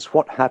coincidence.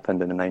 What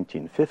happened in the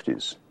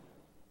 1950s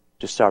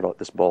to start out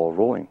this ball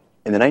rolling?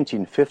 In the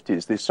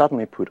 1950s, they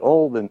suddenly put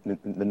all the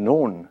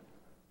known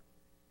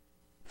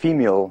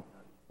female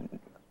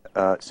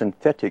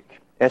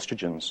synthetic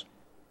estrogens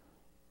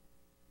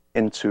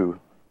into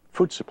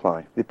food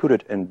supply. They put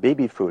it in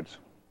baby food.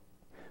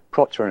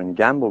 Procter &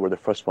 Gamble were the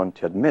first one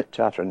to admit,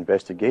 after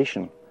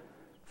investigation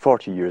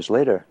 40 years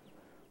later,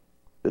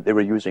 that they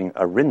were using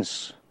a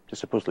rinse to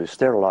supposedly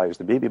sterilize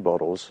the baby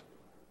bottles,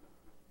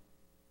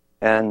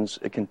 and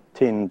it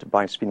contained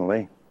bisphenol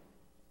A.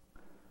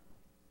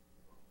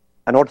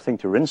 An odd thing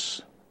to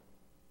rinse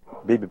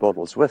baby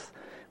bottles with,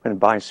 when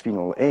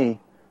bisphenol A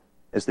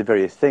is the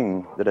very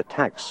thing that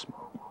attacks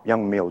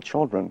young male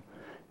children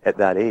at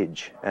that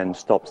age and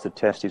stops the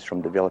testes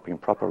from developing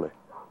properly.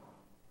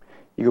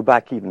 You go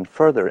back even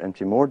further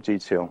into more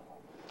detail,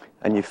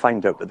 and you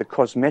find out that the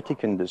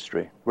cosmetic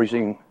industry were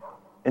using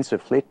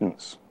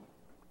insufflatants.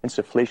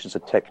 Insufflation is a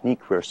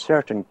technique where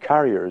certain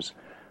carriers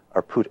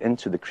are put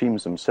into the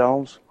creams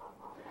themselves,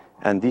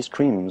 and these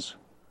creams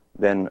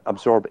then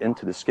absorb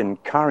into the skin,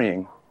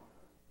 carrying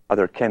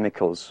other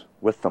chemicals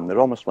with them. They're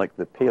almost like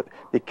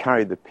they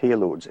carry the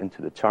payloads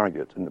into the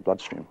target in the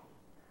bloodstream.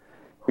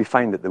 We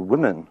find that the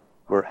women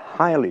were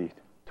highly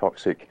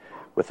toxic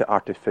with the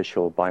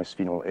artificial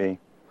bisphenol A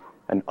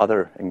and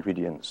other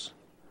ingredients.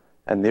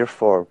 And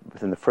therefore,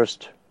 within the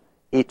first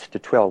 8 to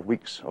 12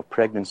 weeks of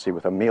pregnancy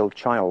with a male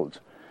child,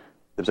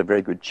 there's a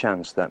very good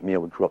chance that male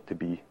would grow up to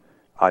be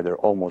either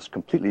almost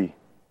completely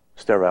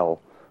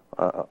sterile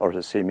or, as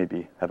I say,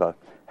 maybe have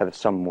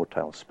some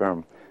motile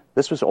sperm.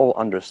 This was all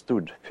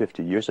understood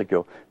 50 years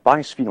ago.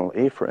 Bisphenol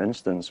A, for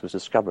instance, was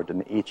discovered in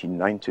the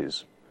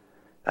 1890s,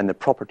 and the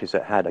properties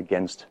it had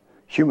against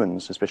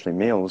humans, especially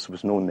males,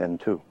 was known then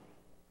too.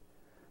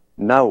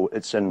 Now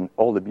it's in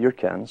all the beer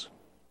cans.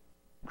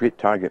 Great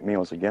target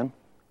males again.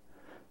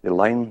 They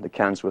line the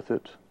cans with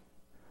it.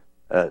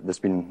 There's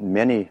been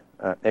many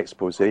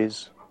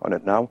exposés on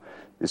it now.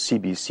 The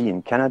CBC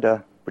in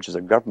Canada, which is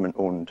a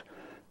government-owned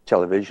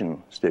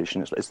television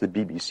station, it's the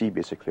BBC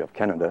basically of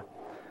Canada,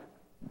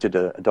 did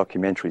a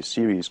documentary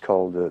series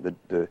called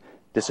the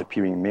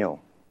Disappearing Male.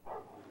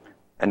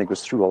 And it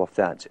goes through all of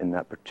that in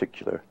that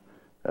particular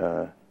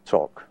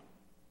talk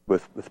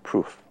with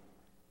proof.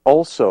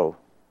 Also,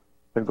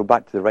 we go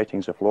back to the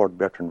writings of Lord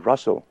Bertrand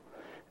Russell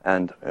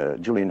and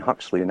Julian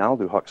Huxley and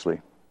Aldous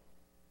Huxley,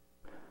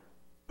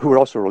 who were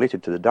also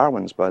related to the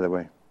Darwins, by the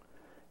way.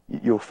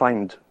 You'll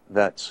find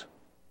that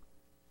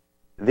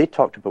they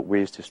talked about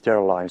ways to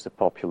sterilize the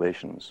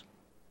populations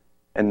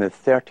in the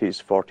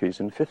 30s, 40s,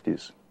 and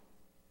 50s.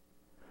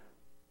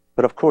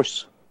 But of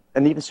course,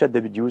 and they even said they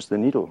would use the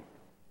needle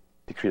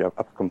to create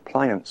a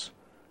compliance,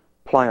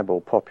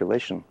 pliable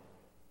population,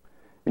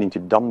 meaning to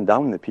dumb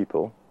down the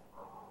people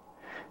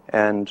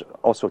and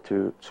also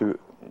to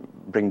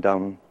bring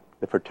down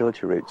the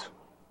fertility rates.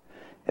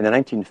 In the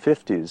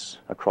 1950s,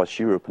 across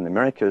Europe and the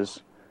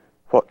Americas,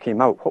 what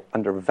came out,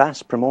 under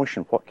vast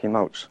promotion, what came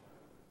out?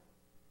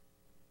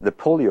 The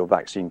polio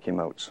vaccine came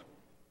out.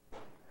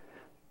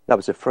 That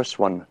was the first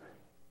one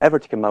ever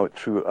to come out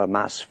through a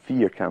mass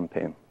fear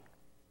campaign.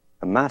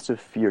 A massive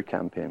fear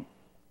campaign.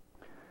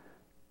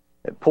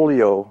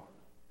 Polio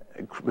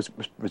was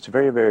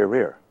very, very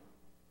rare.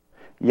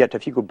 Yet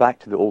if you go back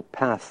to the old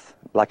PATH,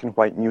 black and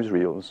white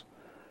newsreels,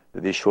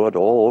 that they showed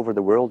all over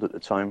the world at the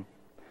time,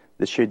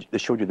 they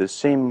showed you the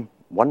same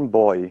one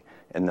boy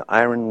in the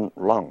iron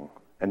lung,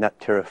 and that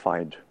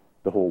terrified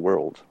the whole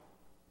world.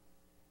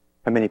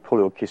 How many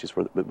polio cases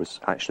was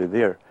actually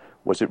there?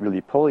 Was it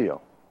really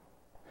polio?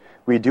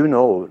 We do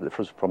know that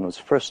from those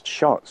first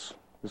shots,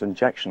 those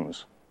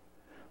injections,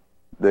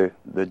 the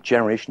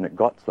generation that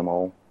got them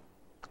all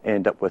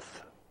ended up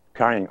with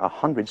carrying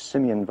 100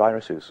 simian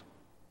viruses,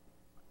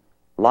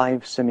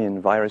 live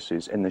simian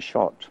viruses in the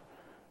shot,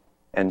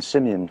 and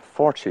simian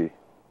 40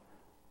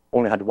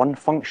 only had one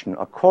function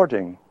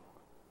according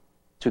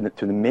to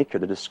the maker,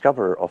 the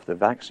discoverer of the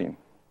vaccine,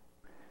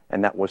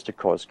 and that was to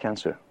cause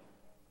cancer.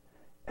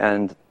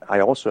 And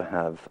I also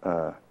have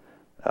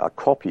a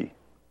copy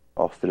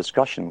of the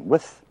discussion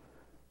with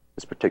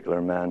this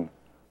particular man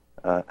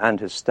and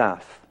his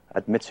staff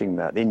admitting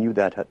that. They knew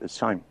that at the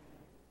time.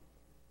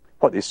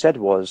 What they said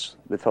was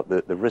they thought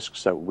that the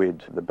risks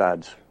outweighed the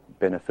bad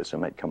benefits that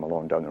might come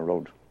along down the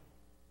road.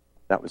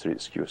 That was their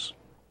excuse.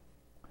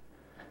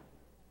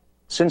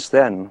 Since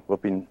then,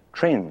 we've been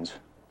trained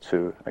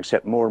to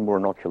accept more and more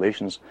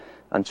inoculations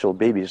until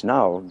babies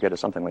now get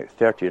something like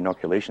 30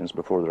 inoculations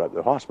before they're at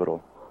the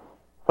hospital.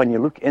 When you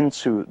look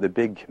into the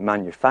big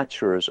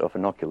manufacturers of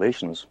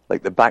inoculations,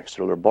 like the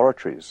Baxter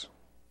Laboratories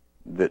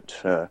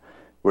that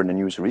were in the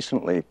news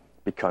recently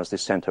because they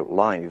sent out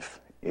live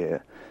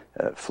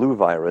flu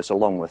virus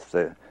along with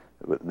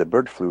the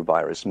bird flu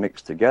virus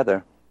mixed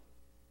together,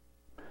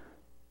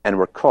 and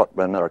were caught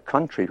by another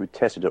country who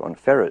tested it on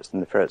ferrets,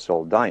 and the ferrets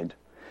all died.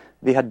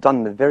 They had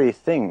done the very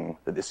thing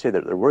that they say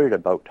that they're worried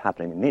about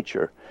happening in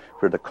nature,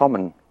 where the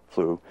common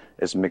flu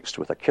is mixed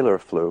with a killer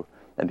flu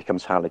and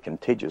becomes highly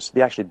contagious.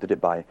 They actually did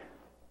it by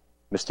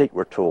mistake,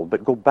 we're told.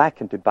 But go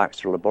back into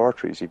Baxter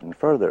Laboratories even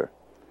further,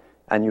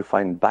 and you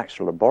find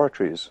Baxter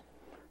Laboratories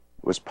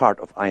was part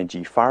of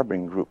IG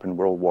Farben Group in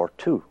World War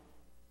II.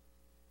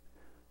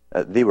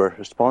 They were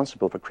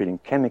responsible for creating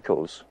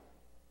chemicals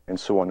and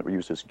so on that were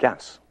used as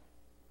gas.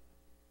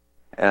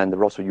 And they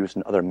were also used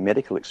in other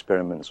medical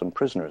experiments on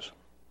prisoners.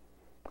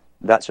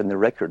 That's in the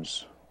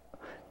records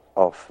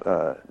of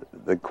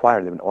the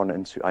inquiry that went on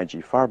into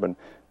IG Farben.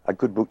 A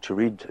good book to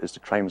read is The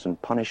Crimes and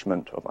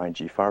Punishment of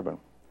IG Farben.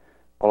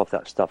 All of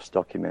that stuff's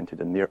documented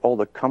in there. All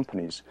the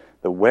companies,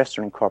 the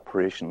Western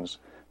corporations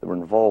that were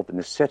involved in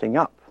the setting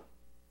up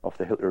of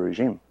the Hitler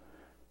regime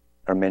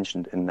are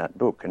mentioned in that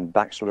book. And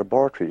Baxter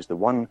Laboratories, the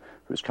one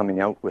who's coming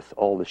out with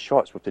all the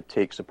shots what to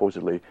take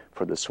supposedly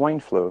for the swine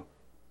flu,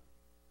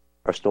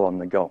 are still on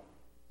the go.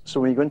 So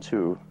when you go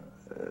into,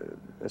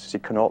 let's say,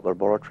 Connaught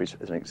Laboratories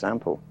as an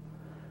example,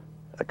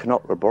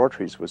 Connaught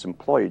Laboratories was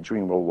employed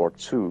during World War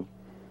II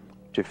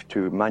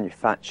to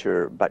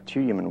manufacture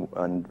bacterium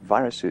and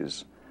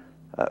viruses,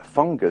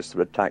 fungus that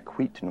would attack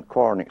wheat and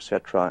corn,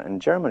 etc. in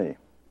Germany.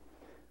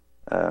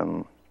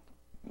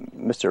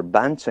 Mr.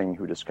 Banting,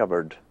 who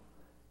discovered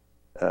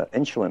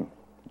insulin,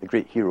 the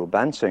great hero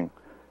Banting,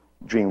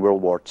 during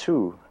World War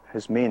II,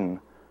 his main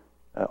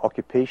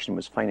occupation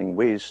was finding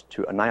ways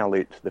to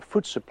annihilate the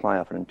food supply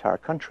of an entire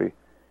country.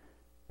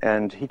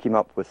 And he came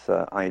up with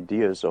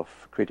ideas of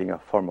creating a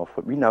form of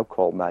what we now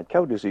call mad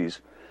cow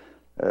disease,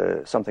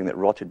 something that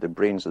rotted the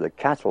brains of the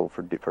cattle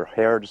for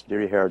herds,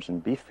 dairy herds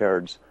and beef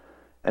herds,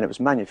 and it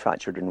was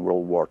manufactured in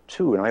World War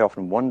II. And I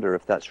often wonder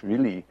if there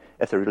really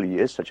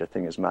is such a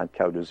thing as mad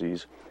cow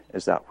disease,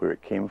 is that where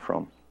it came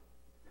from?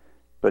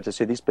 But to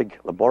say these big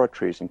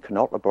laboratories and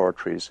Connaught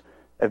Laboratories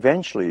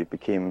eventually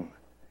became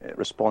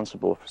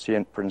responsible,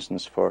 for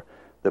instance, for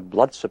the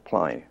blood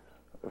supply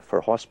for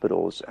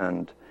hospitals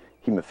and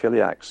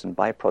hemophiliacs and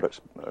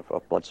byproducts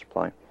of blood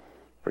supply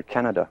for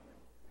Canada.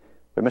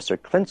 When Mr.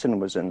 Clinton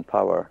was in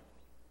power,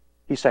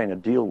 he signed a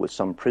deal with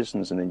some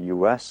prisons in the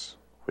US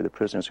where the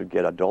prisoners would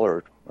get $1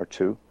 or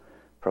 $2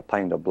 for a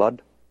pint of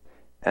blood.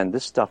 And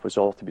this stuff was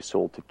all to be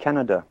sold to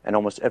Canada. And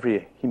almost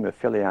every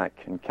hemophiliac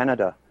in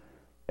Canada,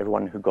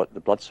 everyone who got the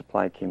blood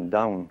supply came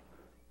down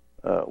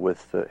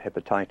with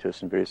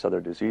hepatitis and various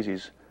other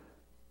diseases.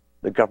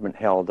 The government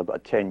held about a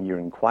 10-year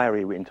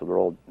inquiry, waiting until they're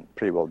all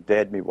pretty well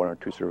dead, maybe one or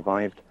two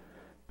survived,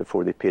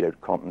 before they paid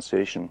out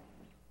compensation.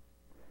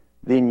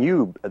 They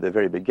knew at the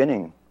very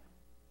beginning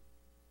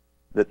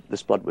that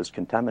this blood was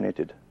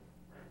contaminated.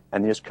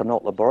 And these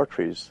Connaught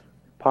Laboratories,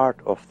 part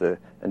of the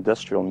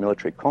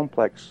military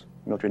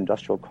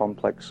industrial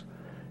complex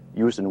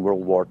used in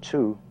World War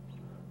II,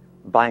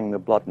 buying the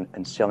blood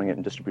and selling it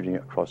and distributing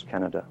it across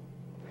Canada.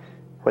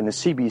 When the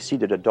CBC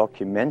did a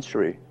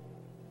documentary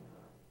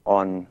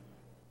on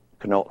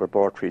Connaught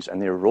Laboratories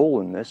and their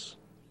role in this,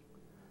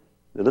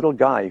 the little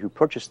guy who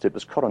purchased it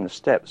was caught on the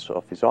steps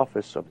of his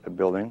office of the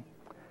building,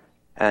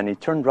 and he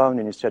turned around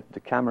and he said to the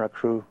camera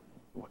crew,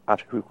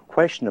 who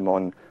questioned him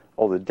on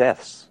all the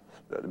deaths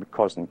that were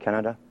caused in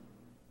Canada,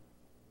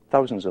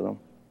 thousands of them,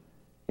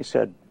 he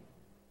said,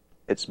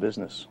 "It's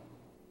business."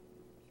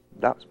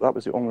 That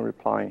was the only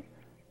reply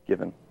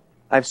given.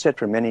 I've said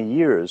for many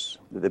years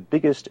that the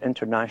biggest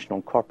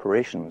international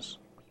corporations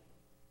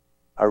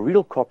are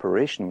real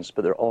corporations,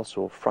 but they're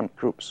also front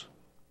groups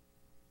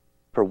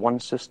for one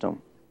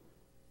system.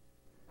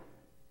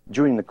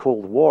 During the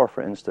Cold War,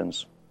 for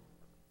instance,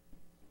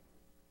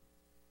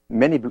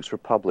 many books were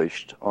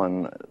published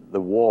on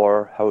the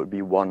war, how it would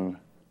be won,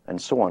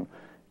 and so on.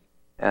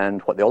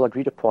 And what they all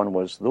agreed upon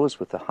was those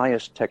with the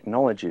highest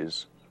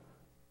technologies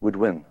would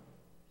win.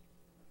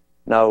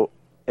 Now,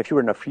 if you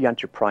were in a free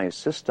enterprise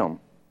system,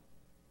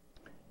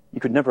 you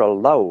could never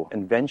allow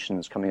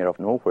inventions coming out of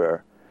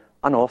nowhere,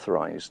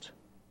 unauthorized,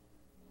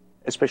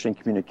 especially in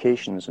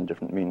communications and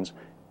different means,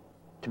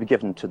 to be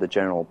given to the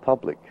general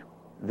public.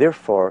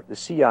 Therefore, the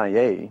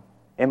CIA,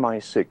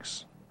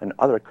 MI6, and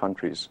other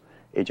countries'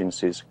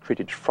 agencies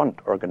created front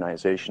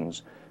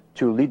organizations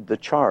to lead the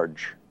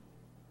charge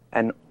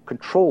and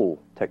control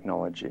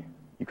technology.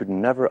 You could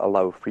never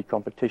allow free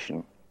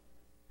competition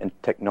in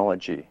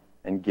technology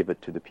and give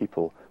it to the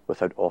people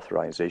without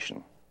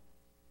authorization.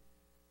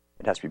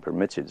 It has to be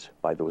permitted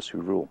by those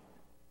who rule.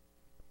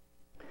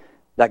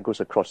 That goes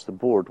across the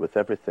board with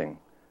everything,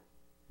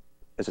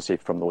 as I say,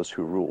 from those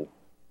who rule.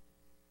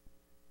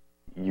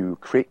 You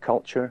create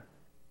culture,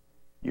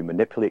 you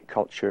manipulate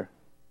culture,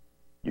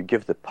 you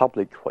give the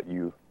public what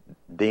you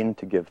deign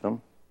to give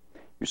them,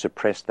 you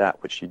suppress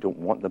that which you don't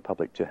want the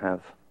public to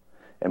have.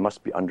 It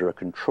must be under a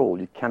control.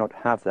 You cannot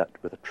have that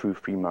with a true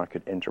free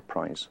market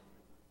enterprise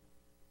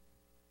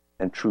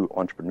and true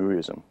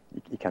entrepreneurism.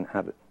 You can't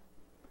have it.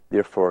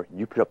 Therefore,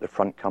 you put up the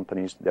front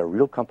companies. They're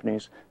real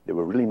companies. They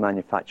will really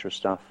manufacture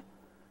stuff,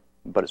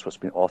 but it's what's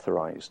been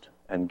authorized.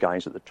 And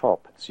guys at the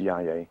top,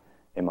 CIA,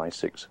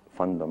 MI6,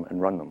 fund them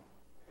and run them.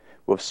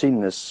 We've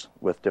seen this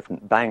with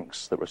different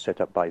banks that were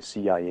set up by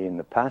CIA in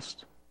the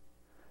past,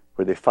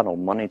 where they funnel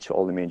money to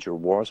all the major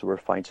wars we're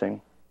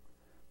fighting.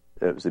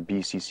 It was the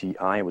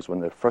BCCI, was one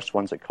of the first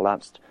ones that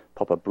collapsed.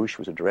 Papa Bush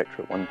was a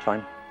director at one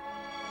time.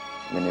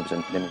 And then he was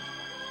in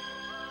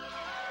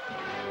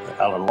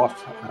Alan Watt,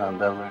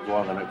 and then we'll go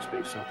on the next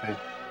piece, okay?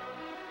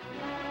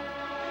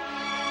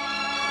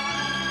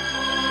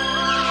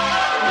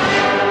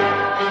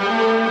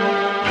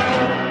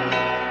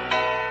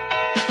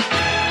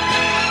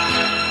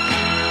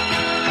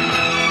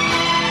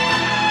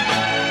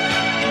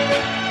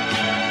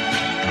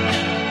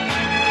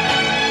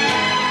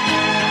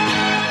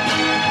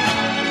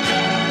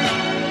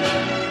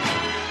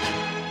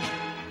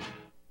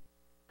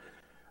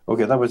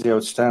 Okay, that was the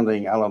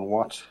outstanding Alan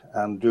Watt,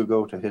 and do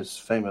go to his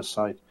famous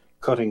site,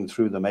 Cutting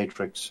Through the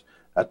Matrix,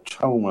 a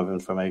tome of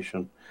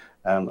information,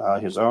 and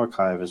his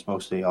archive is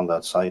mostly on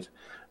that site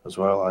as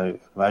well, I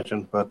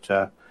imagine. But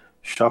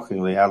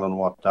shockingly, Alan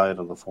Watt died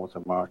on the 4th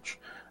of March,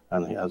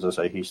 and as I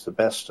say, he's the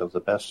best of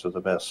the best of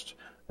the best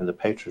in the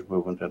Patriot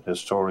movement, and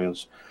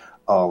historians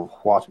of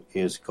what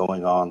is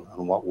going on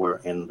and what we're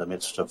in the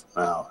midst of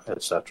now,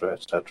 etc.,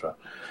 etc.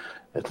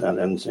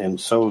 And in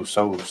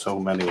so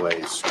many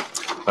ways.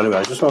 But anyway,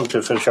 I just wanted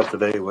to finish up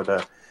today with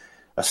a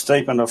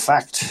statement of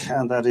fact,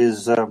 and that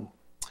is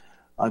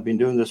I've been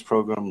doing this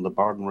program, the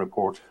Bardon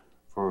Report,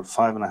 for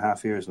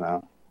 5.5 years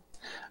now,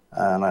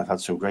 and I've had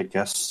some great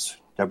guests,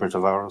 Deborah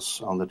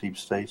Tavares on the deep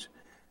state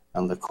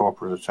and the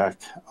corporate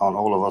attack on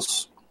all of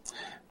us,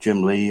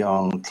 Jim Lee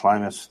on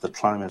climate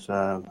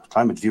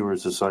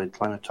viewers decide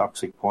climate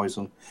toxic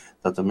poison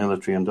that the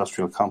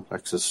military-industrial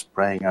complex is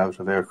spraying out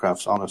of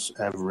aircrafts on us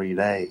every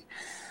day.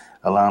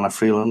 Alana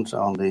Freeland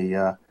on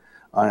the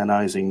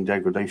ionizing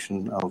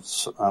degradation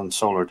and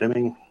solar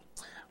dimming.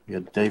 We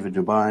had David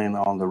Dubine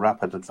on the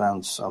rapid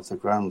advance of the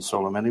grand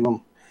solar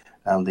minimum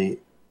and the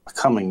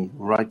coming,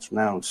 right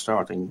now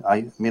starting,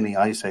 mini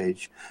ice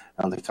age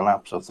and the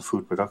collapse of the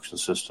food production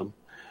system,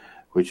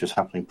 which is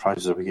happening.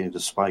 Prices are beginning to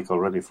spike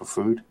already for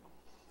food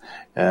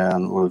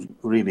and will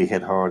really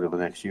hit hard in the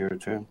next year or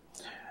two.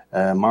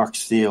 Mark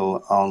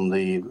Steele on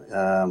the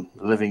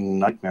living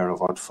nightmare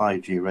of what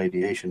 5G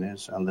radiation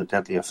is and the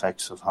deadly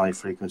effects of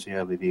high-frequency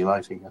LED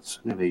lighting. It's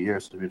nearly a year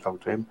since we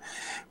talked to him.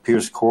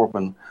 Piers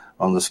Corbin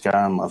on the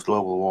scam of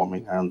global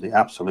warming and the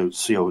absolute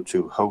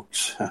CO2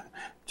 hoax.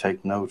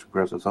 Take note,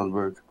 Greta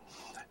Thunberg.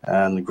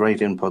 And great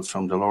inputs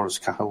from Dolores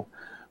Cahill,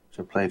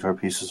 who played her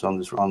pieces on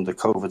the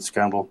COVID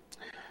scandal.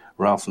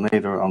 Ralph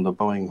Nader on the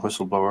Boeing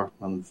whistleblower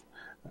and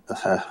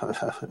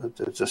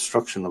the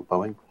destruction of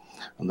Boeing,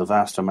 and the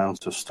vast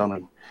amounts of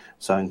stunning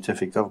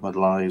scientific government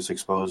lies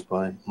exposed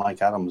by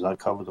Mike Adams. I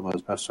covered them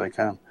as best I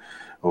can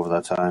over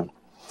that time.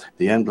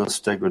 The endless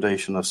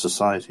degradation of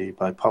society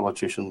by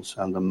politicians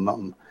and the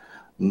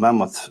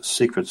mammoth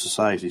secret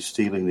society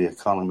stealing the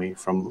economy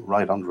from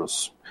right under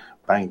us.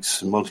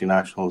 Banks,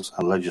 multinationals,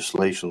 and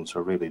legislations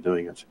are really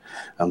doing it.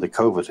 And the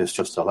COVID is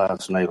just the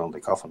last nail in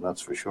the coffin,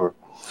 that's for sure.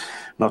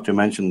 Not to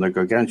mention the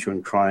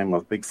gargantuan crime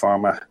of Big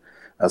Pharma,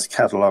 as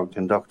catalogued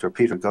in Dr.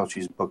 Peter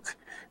Gauci's book,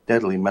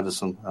 Deadly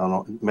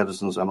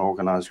Medicines and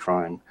Organized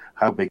Crime,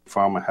 How Big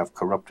Pharma Have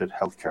Corrupted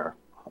Healthcare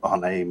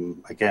on a,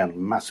 again,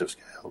 massive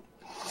scale.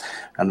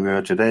 And we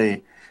are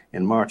today,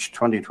 in March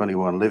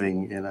 2021,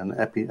 living in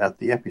at the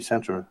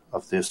epicenter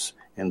of this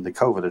in the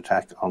COVID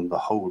attack on the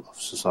whole of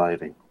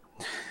society.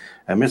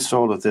 Amidst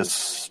all of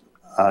this,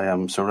 I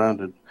am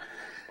surrounded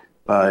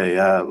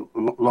by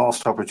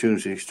lost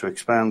opportunities to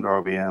expand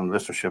RBN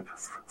listenership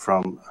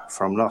from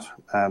not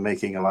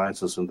making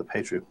alliances in the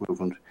Patriot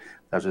movement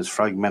that is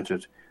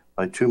fragmented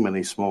by too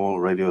many small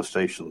radio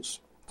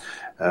stations.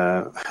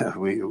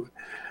 We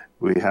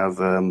have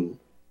an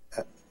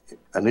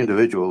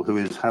individual who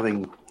is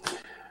having,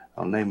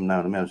 I'll name him now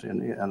in a minute,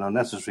 an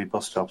unnecessary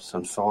bus stops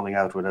and falling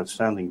out with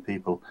outstanding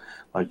people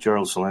like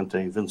Gerald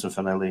Salente, Vincent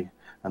Finelli,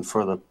 and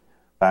further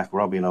back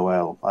Robbie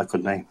Noel. I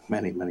could name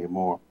many, many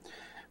more.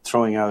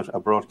 Throwing out a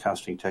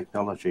broadcasting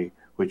technology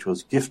which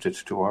was gifted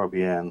to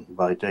RBN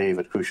by Dave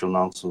at Crucial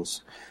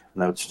Nonsense,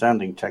 an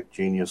outstanding tech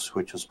genius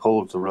which has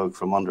pulled the rug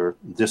from under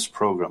this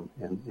program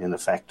in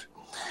effect.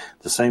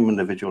 The same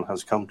individual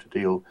has chose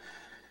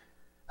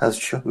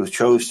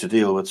to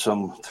deal with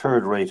some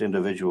third-rate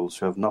individuals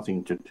who have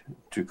nothing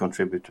to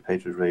contribute to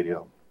Patriot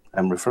Radio.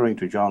 I'm referring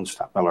to John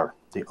Stadtmiller,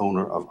 the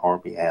owner of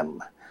RBN.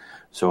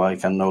 So I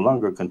can no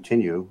longer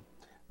continue,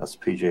 that's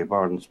PJ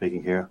Bardon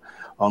speaking here,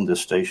 on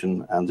this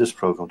station, and this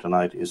program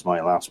tonight is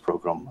my last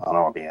program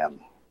on RBN.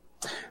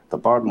 The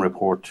Bardon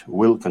Report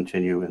will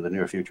continue in the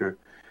near future,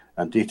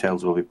 and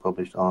details will be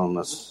published on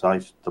the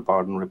site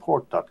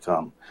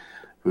thebardonreport.com,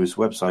 whose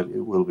website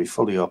will be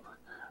fully up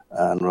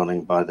and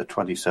running by the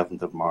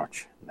 27th of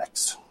March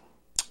next.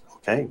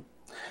 Okay,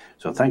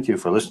 so thank you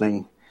for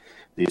listening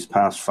these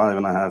past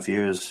 5.5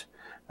 years,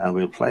 and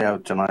we'll play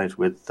out tonight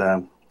with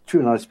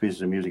two nice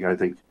pieces of music, I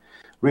think,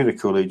 Rita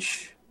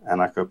Coolidge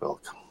and Acker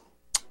Bilk.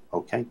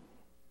 Okay.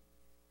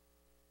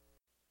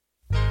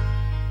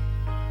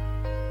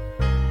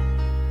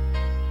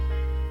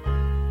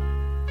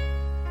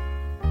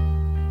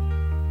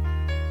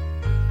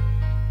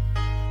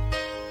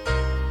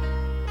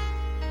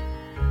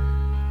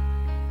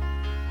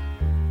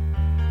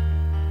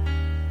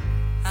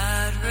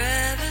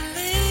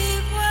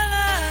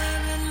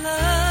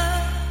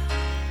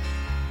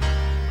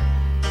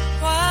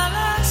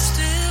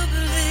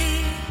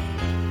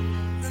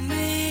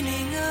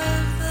 Meaning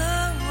of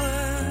the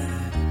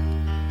word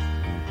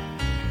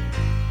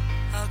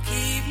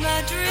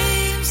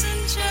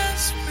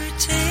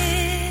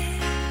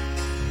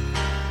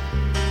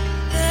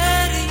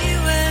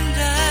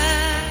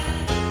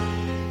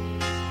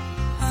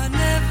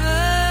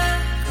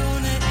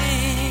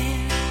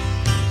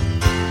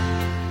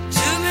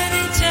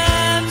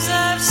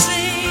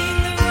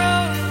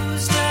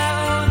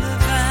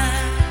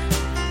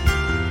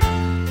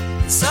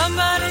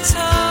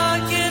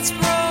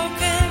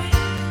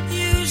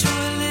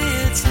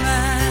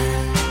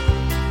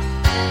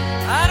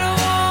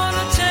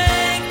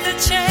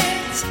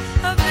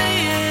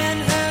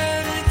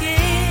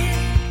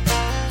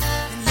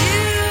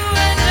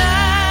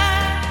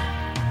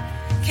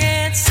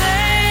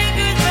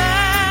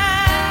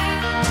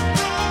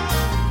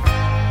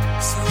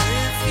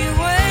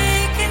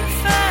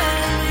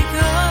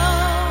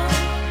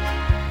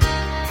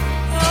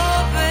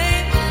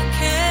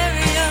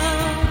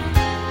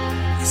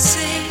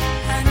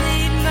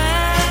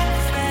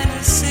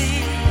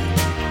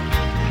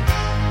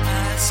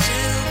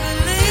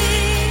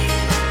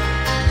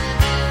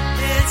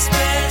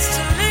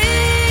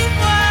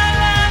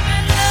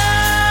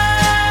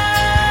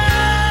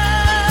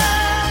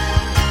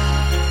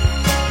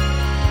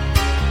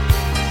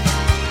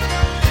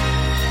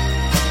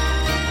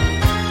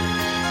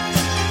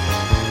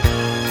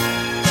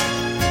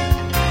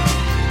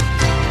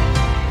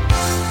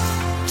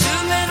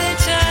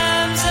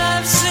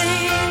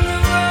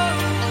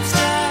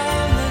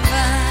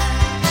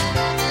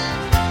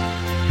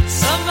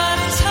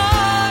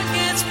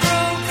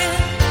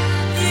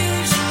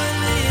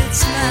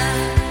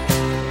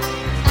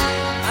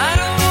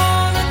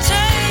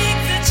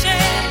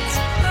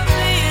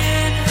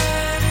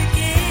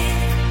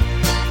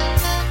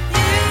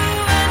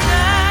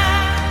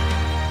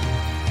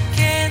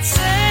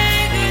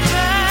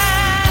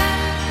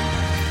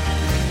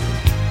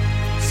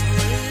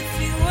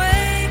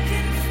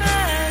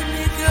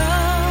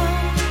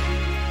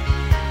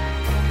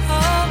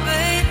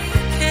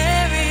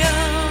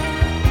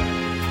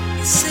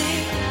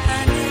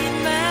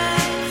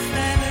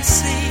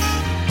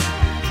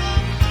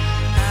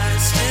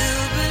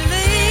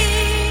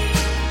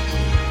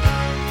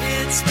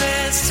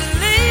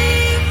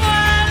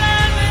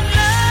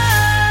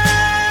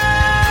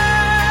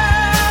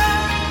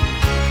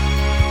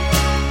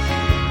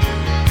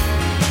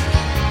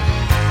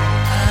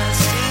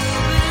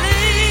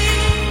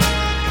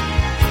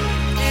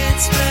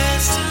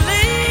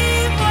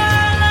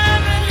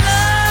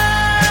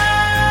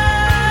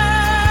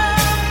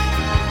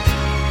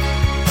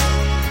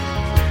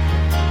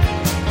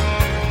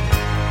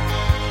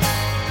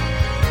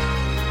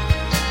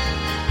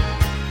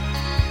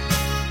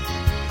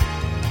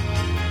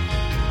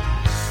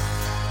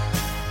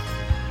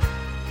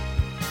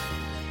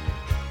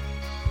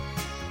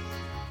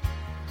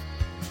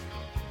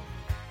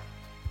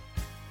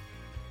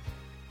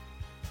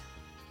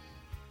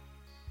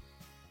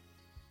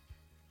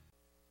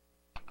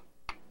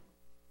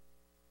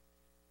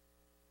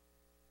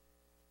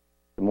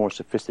more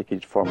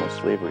sophisticated form of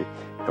slavery,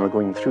 and we're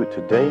going through it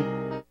today.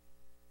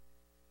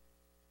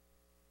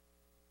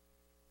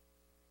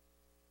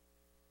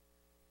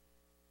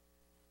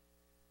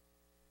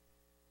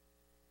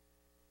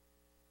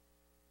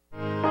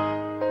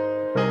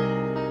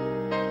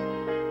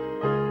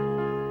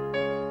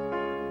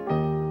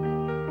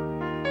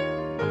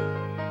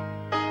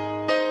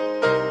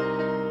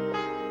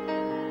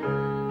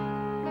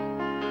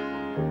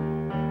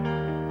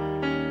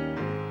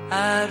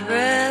 I'd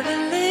rather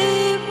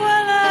leave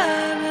while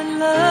I'm in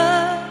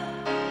love,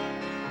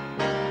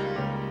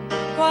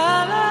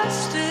 while I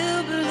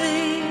still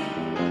believe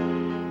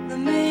the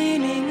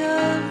meaning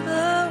of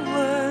the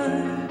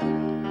word.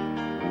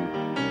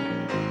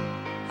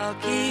 I'll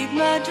keep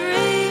my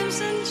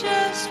dreams and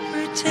just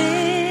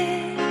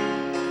pretend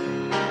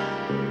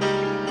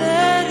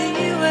that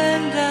you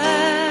and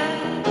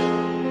I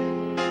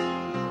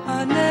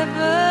are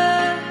never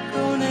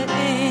gonna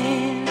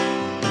end.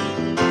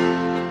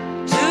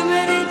 Too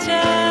many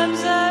times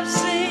I've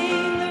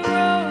seen the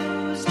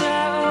rose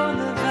die on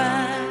the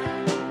vine.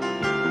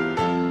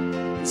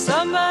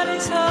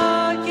 Somebody's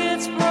heart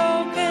gets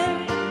broken,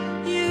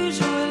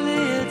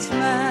 usually it's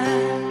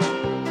mine.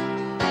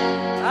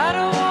 I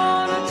don't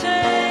want to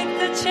take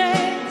the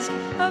chance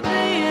of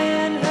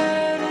being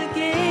hurt again.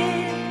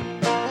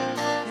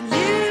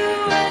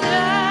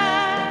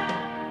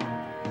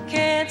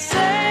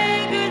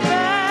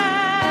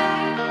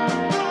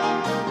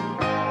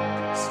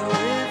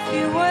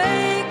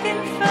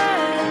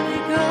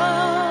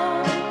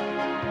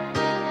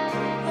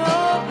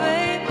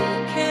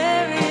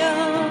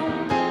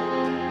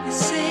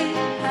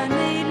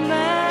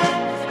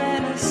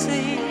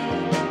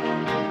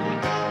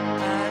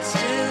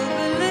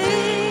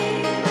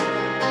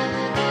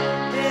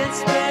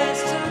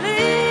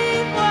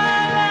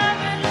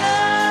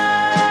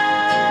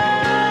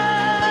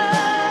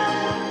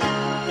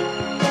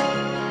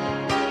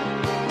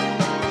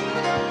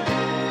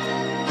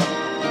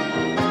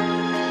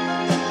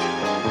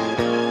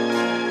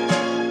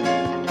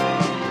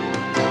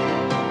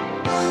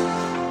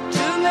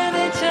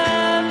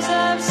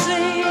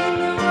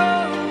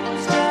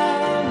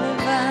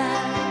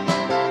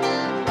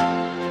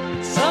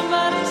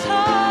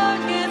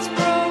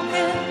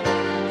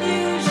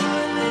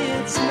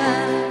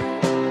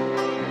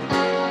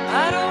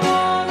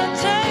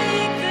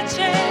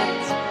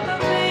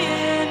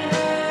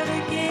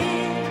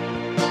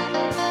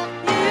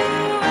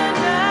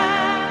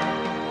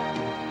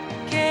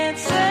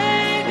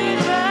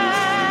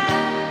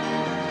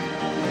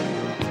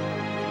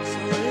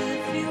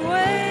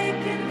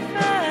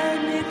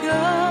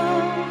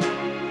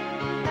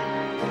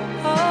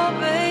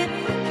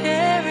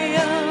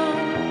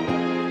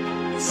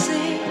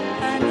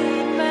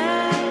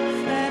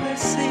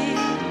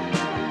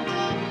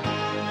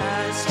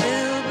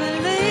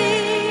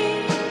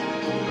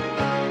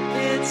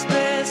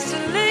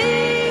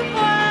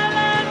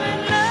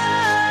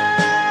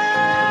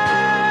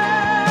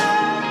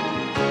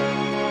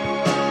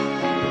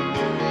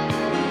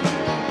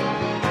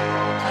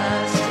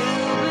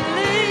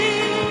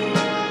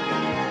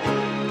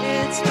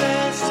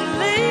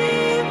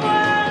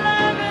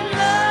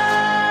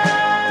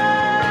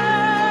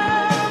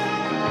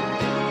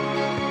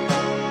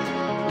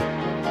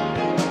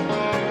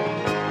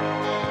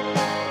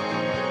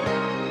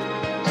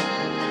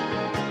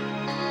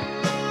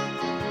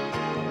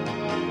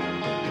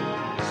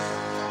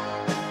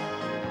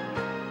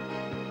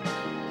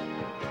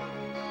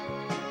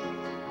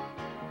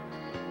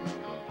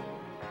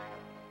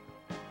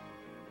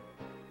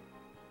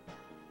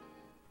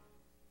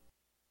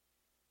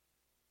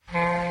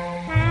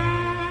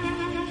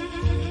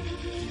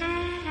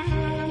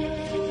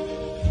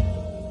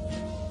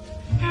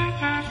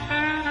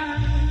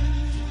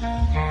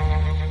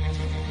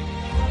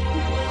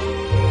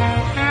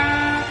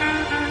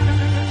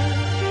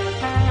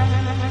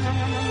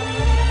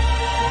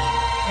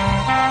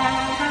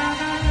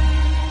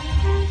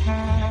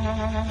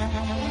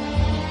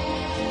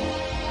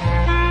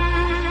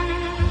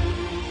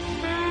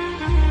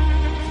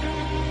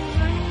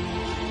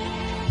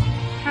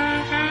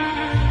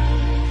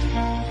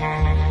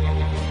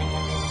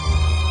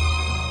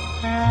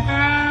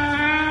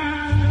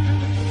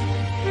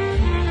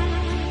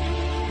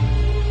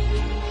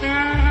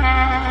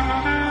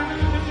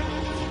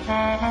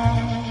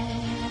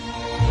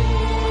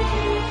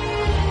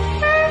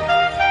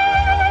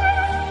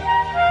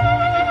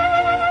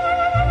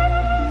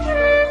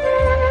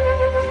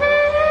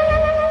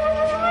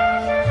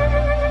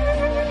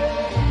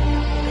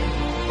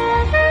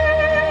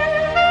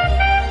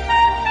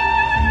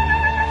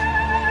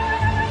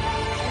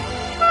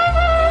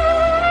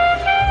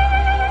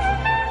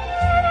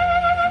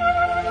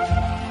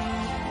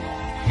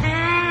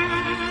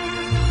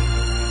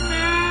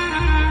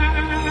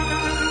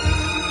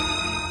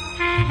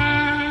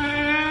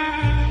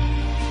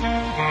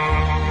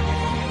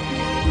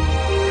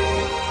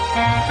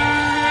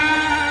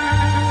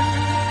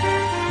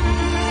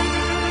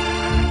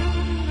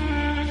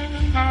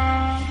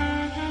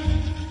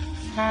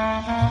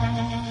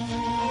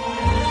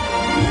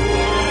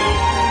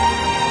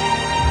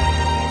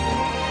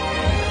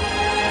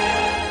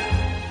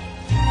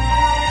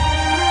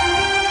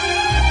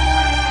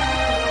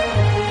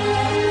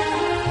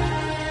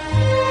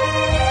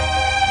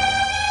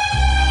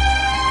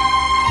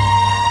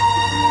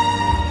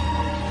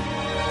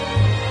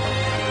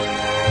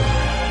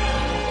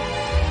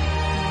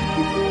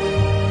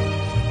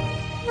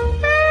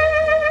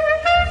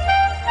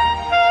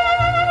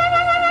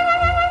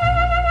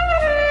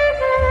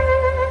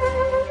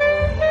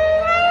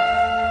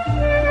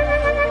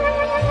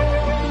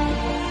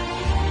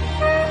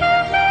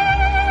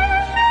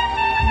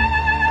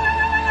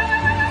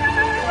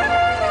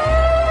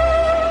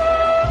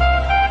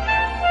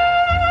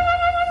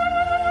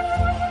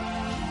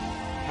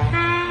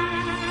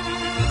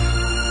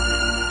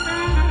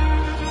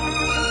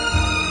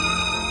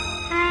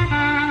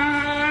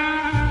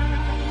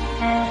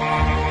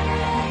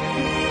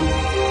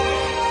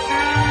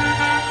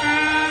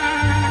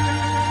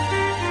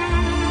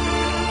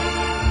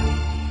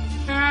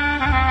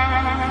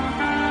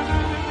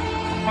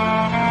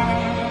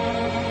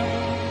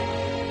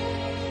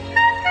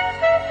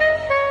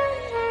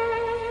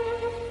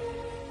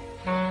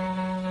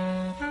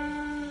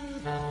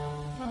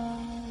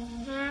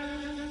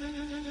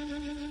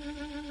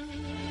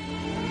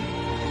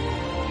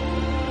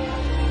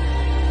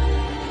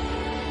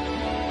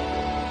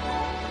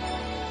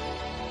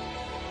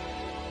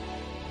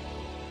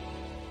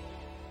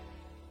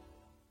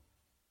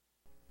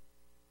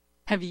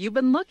 Have you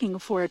been looking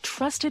for a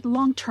trusted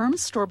long-term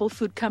storable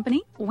food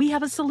company? We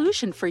have a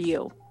solution for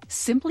you.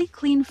 Simply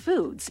Clean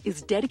Foods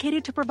is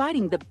dedicated to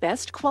providing the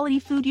best quality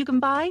food you can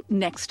buy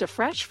next to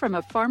fresh from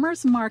a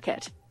farmer's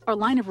market. Our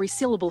line of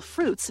resealable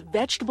fruits,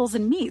 vegetables,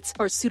 and meats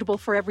are suitable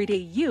for everyday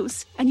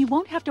use, and you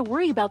won't have to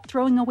worry about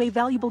throwing away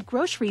valuable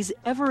groceries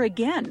ever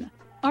again.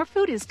 Our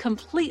food is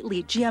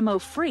completely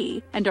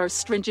GMO-free, and our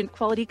stringent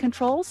quality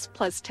controls,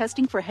 plus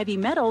testing for heavy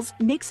metals,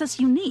 makes us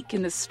unique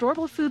in the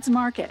storable foods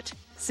market.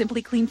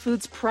 Simply Clean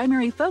Foods'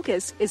 primary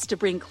focus is to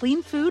bring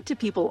clean food to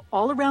people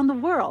all around the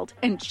world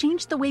and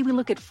change the way we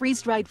look at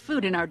freeze-dried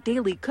food in our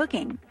daily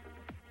cooking.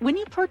 When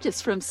you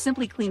purchase from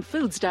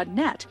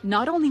simplycleanfoods.net,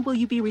 not only will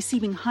you be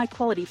receiving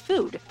high-quality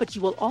food, but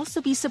you will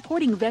also be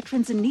supporting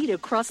veterans in need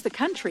across the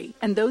country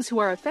and those who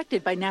are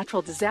affected by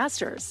natural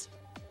disasters.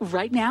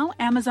 Right now,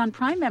 Amazon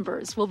Prime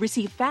members will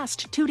receive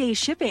fast 2-day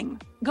shipping.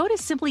 Go to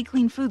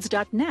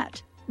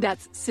simplycleanfoods.net.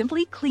 That's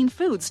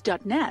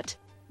simplycleanfoods.net.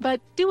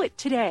 But do it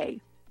today.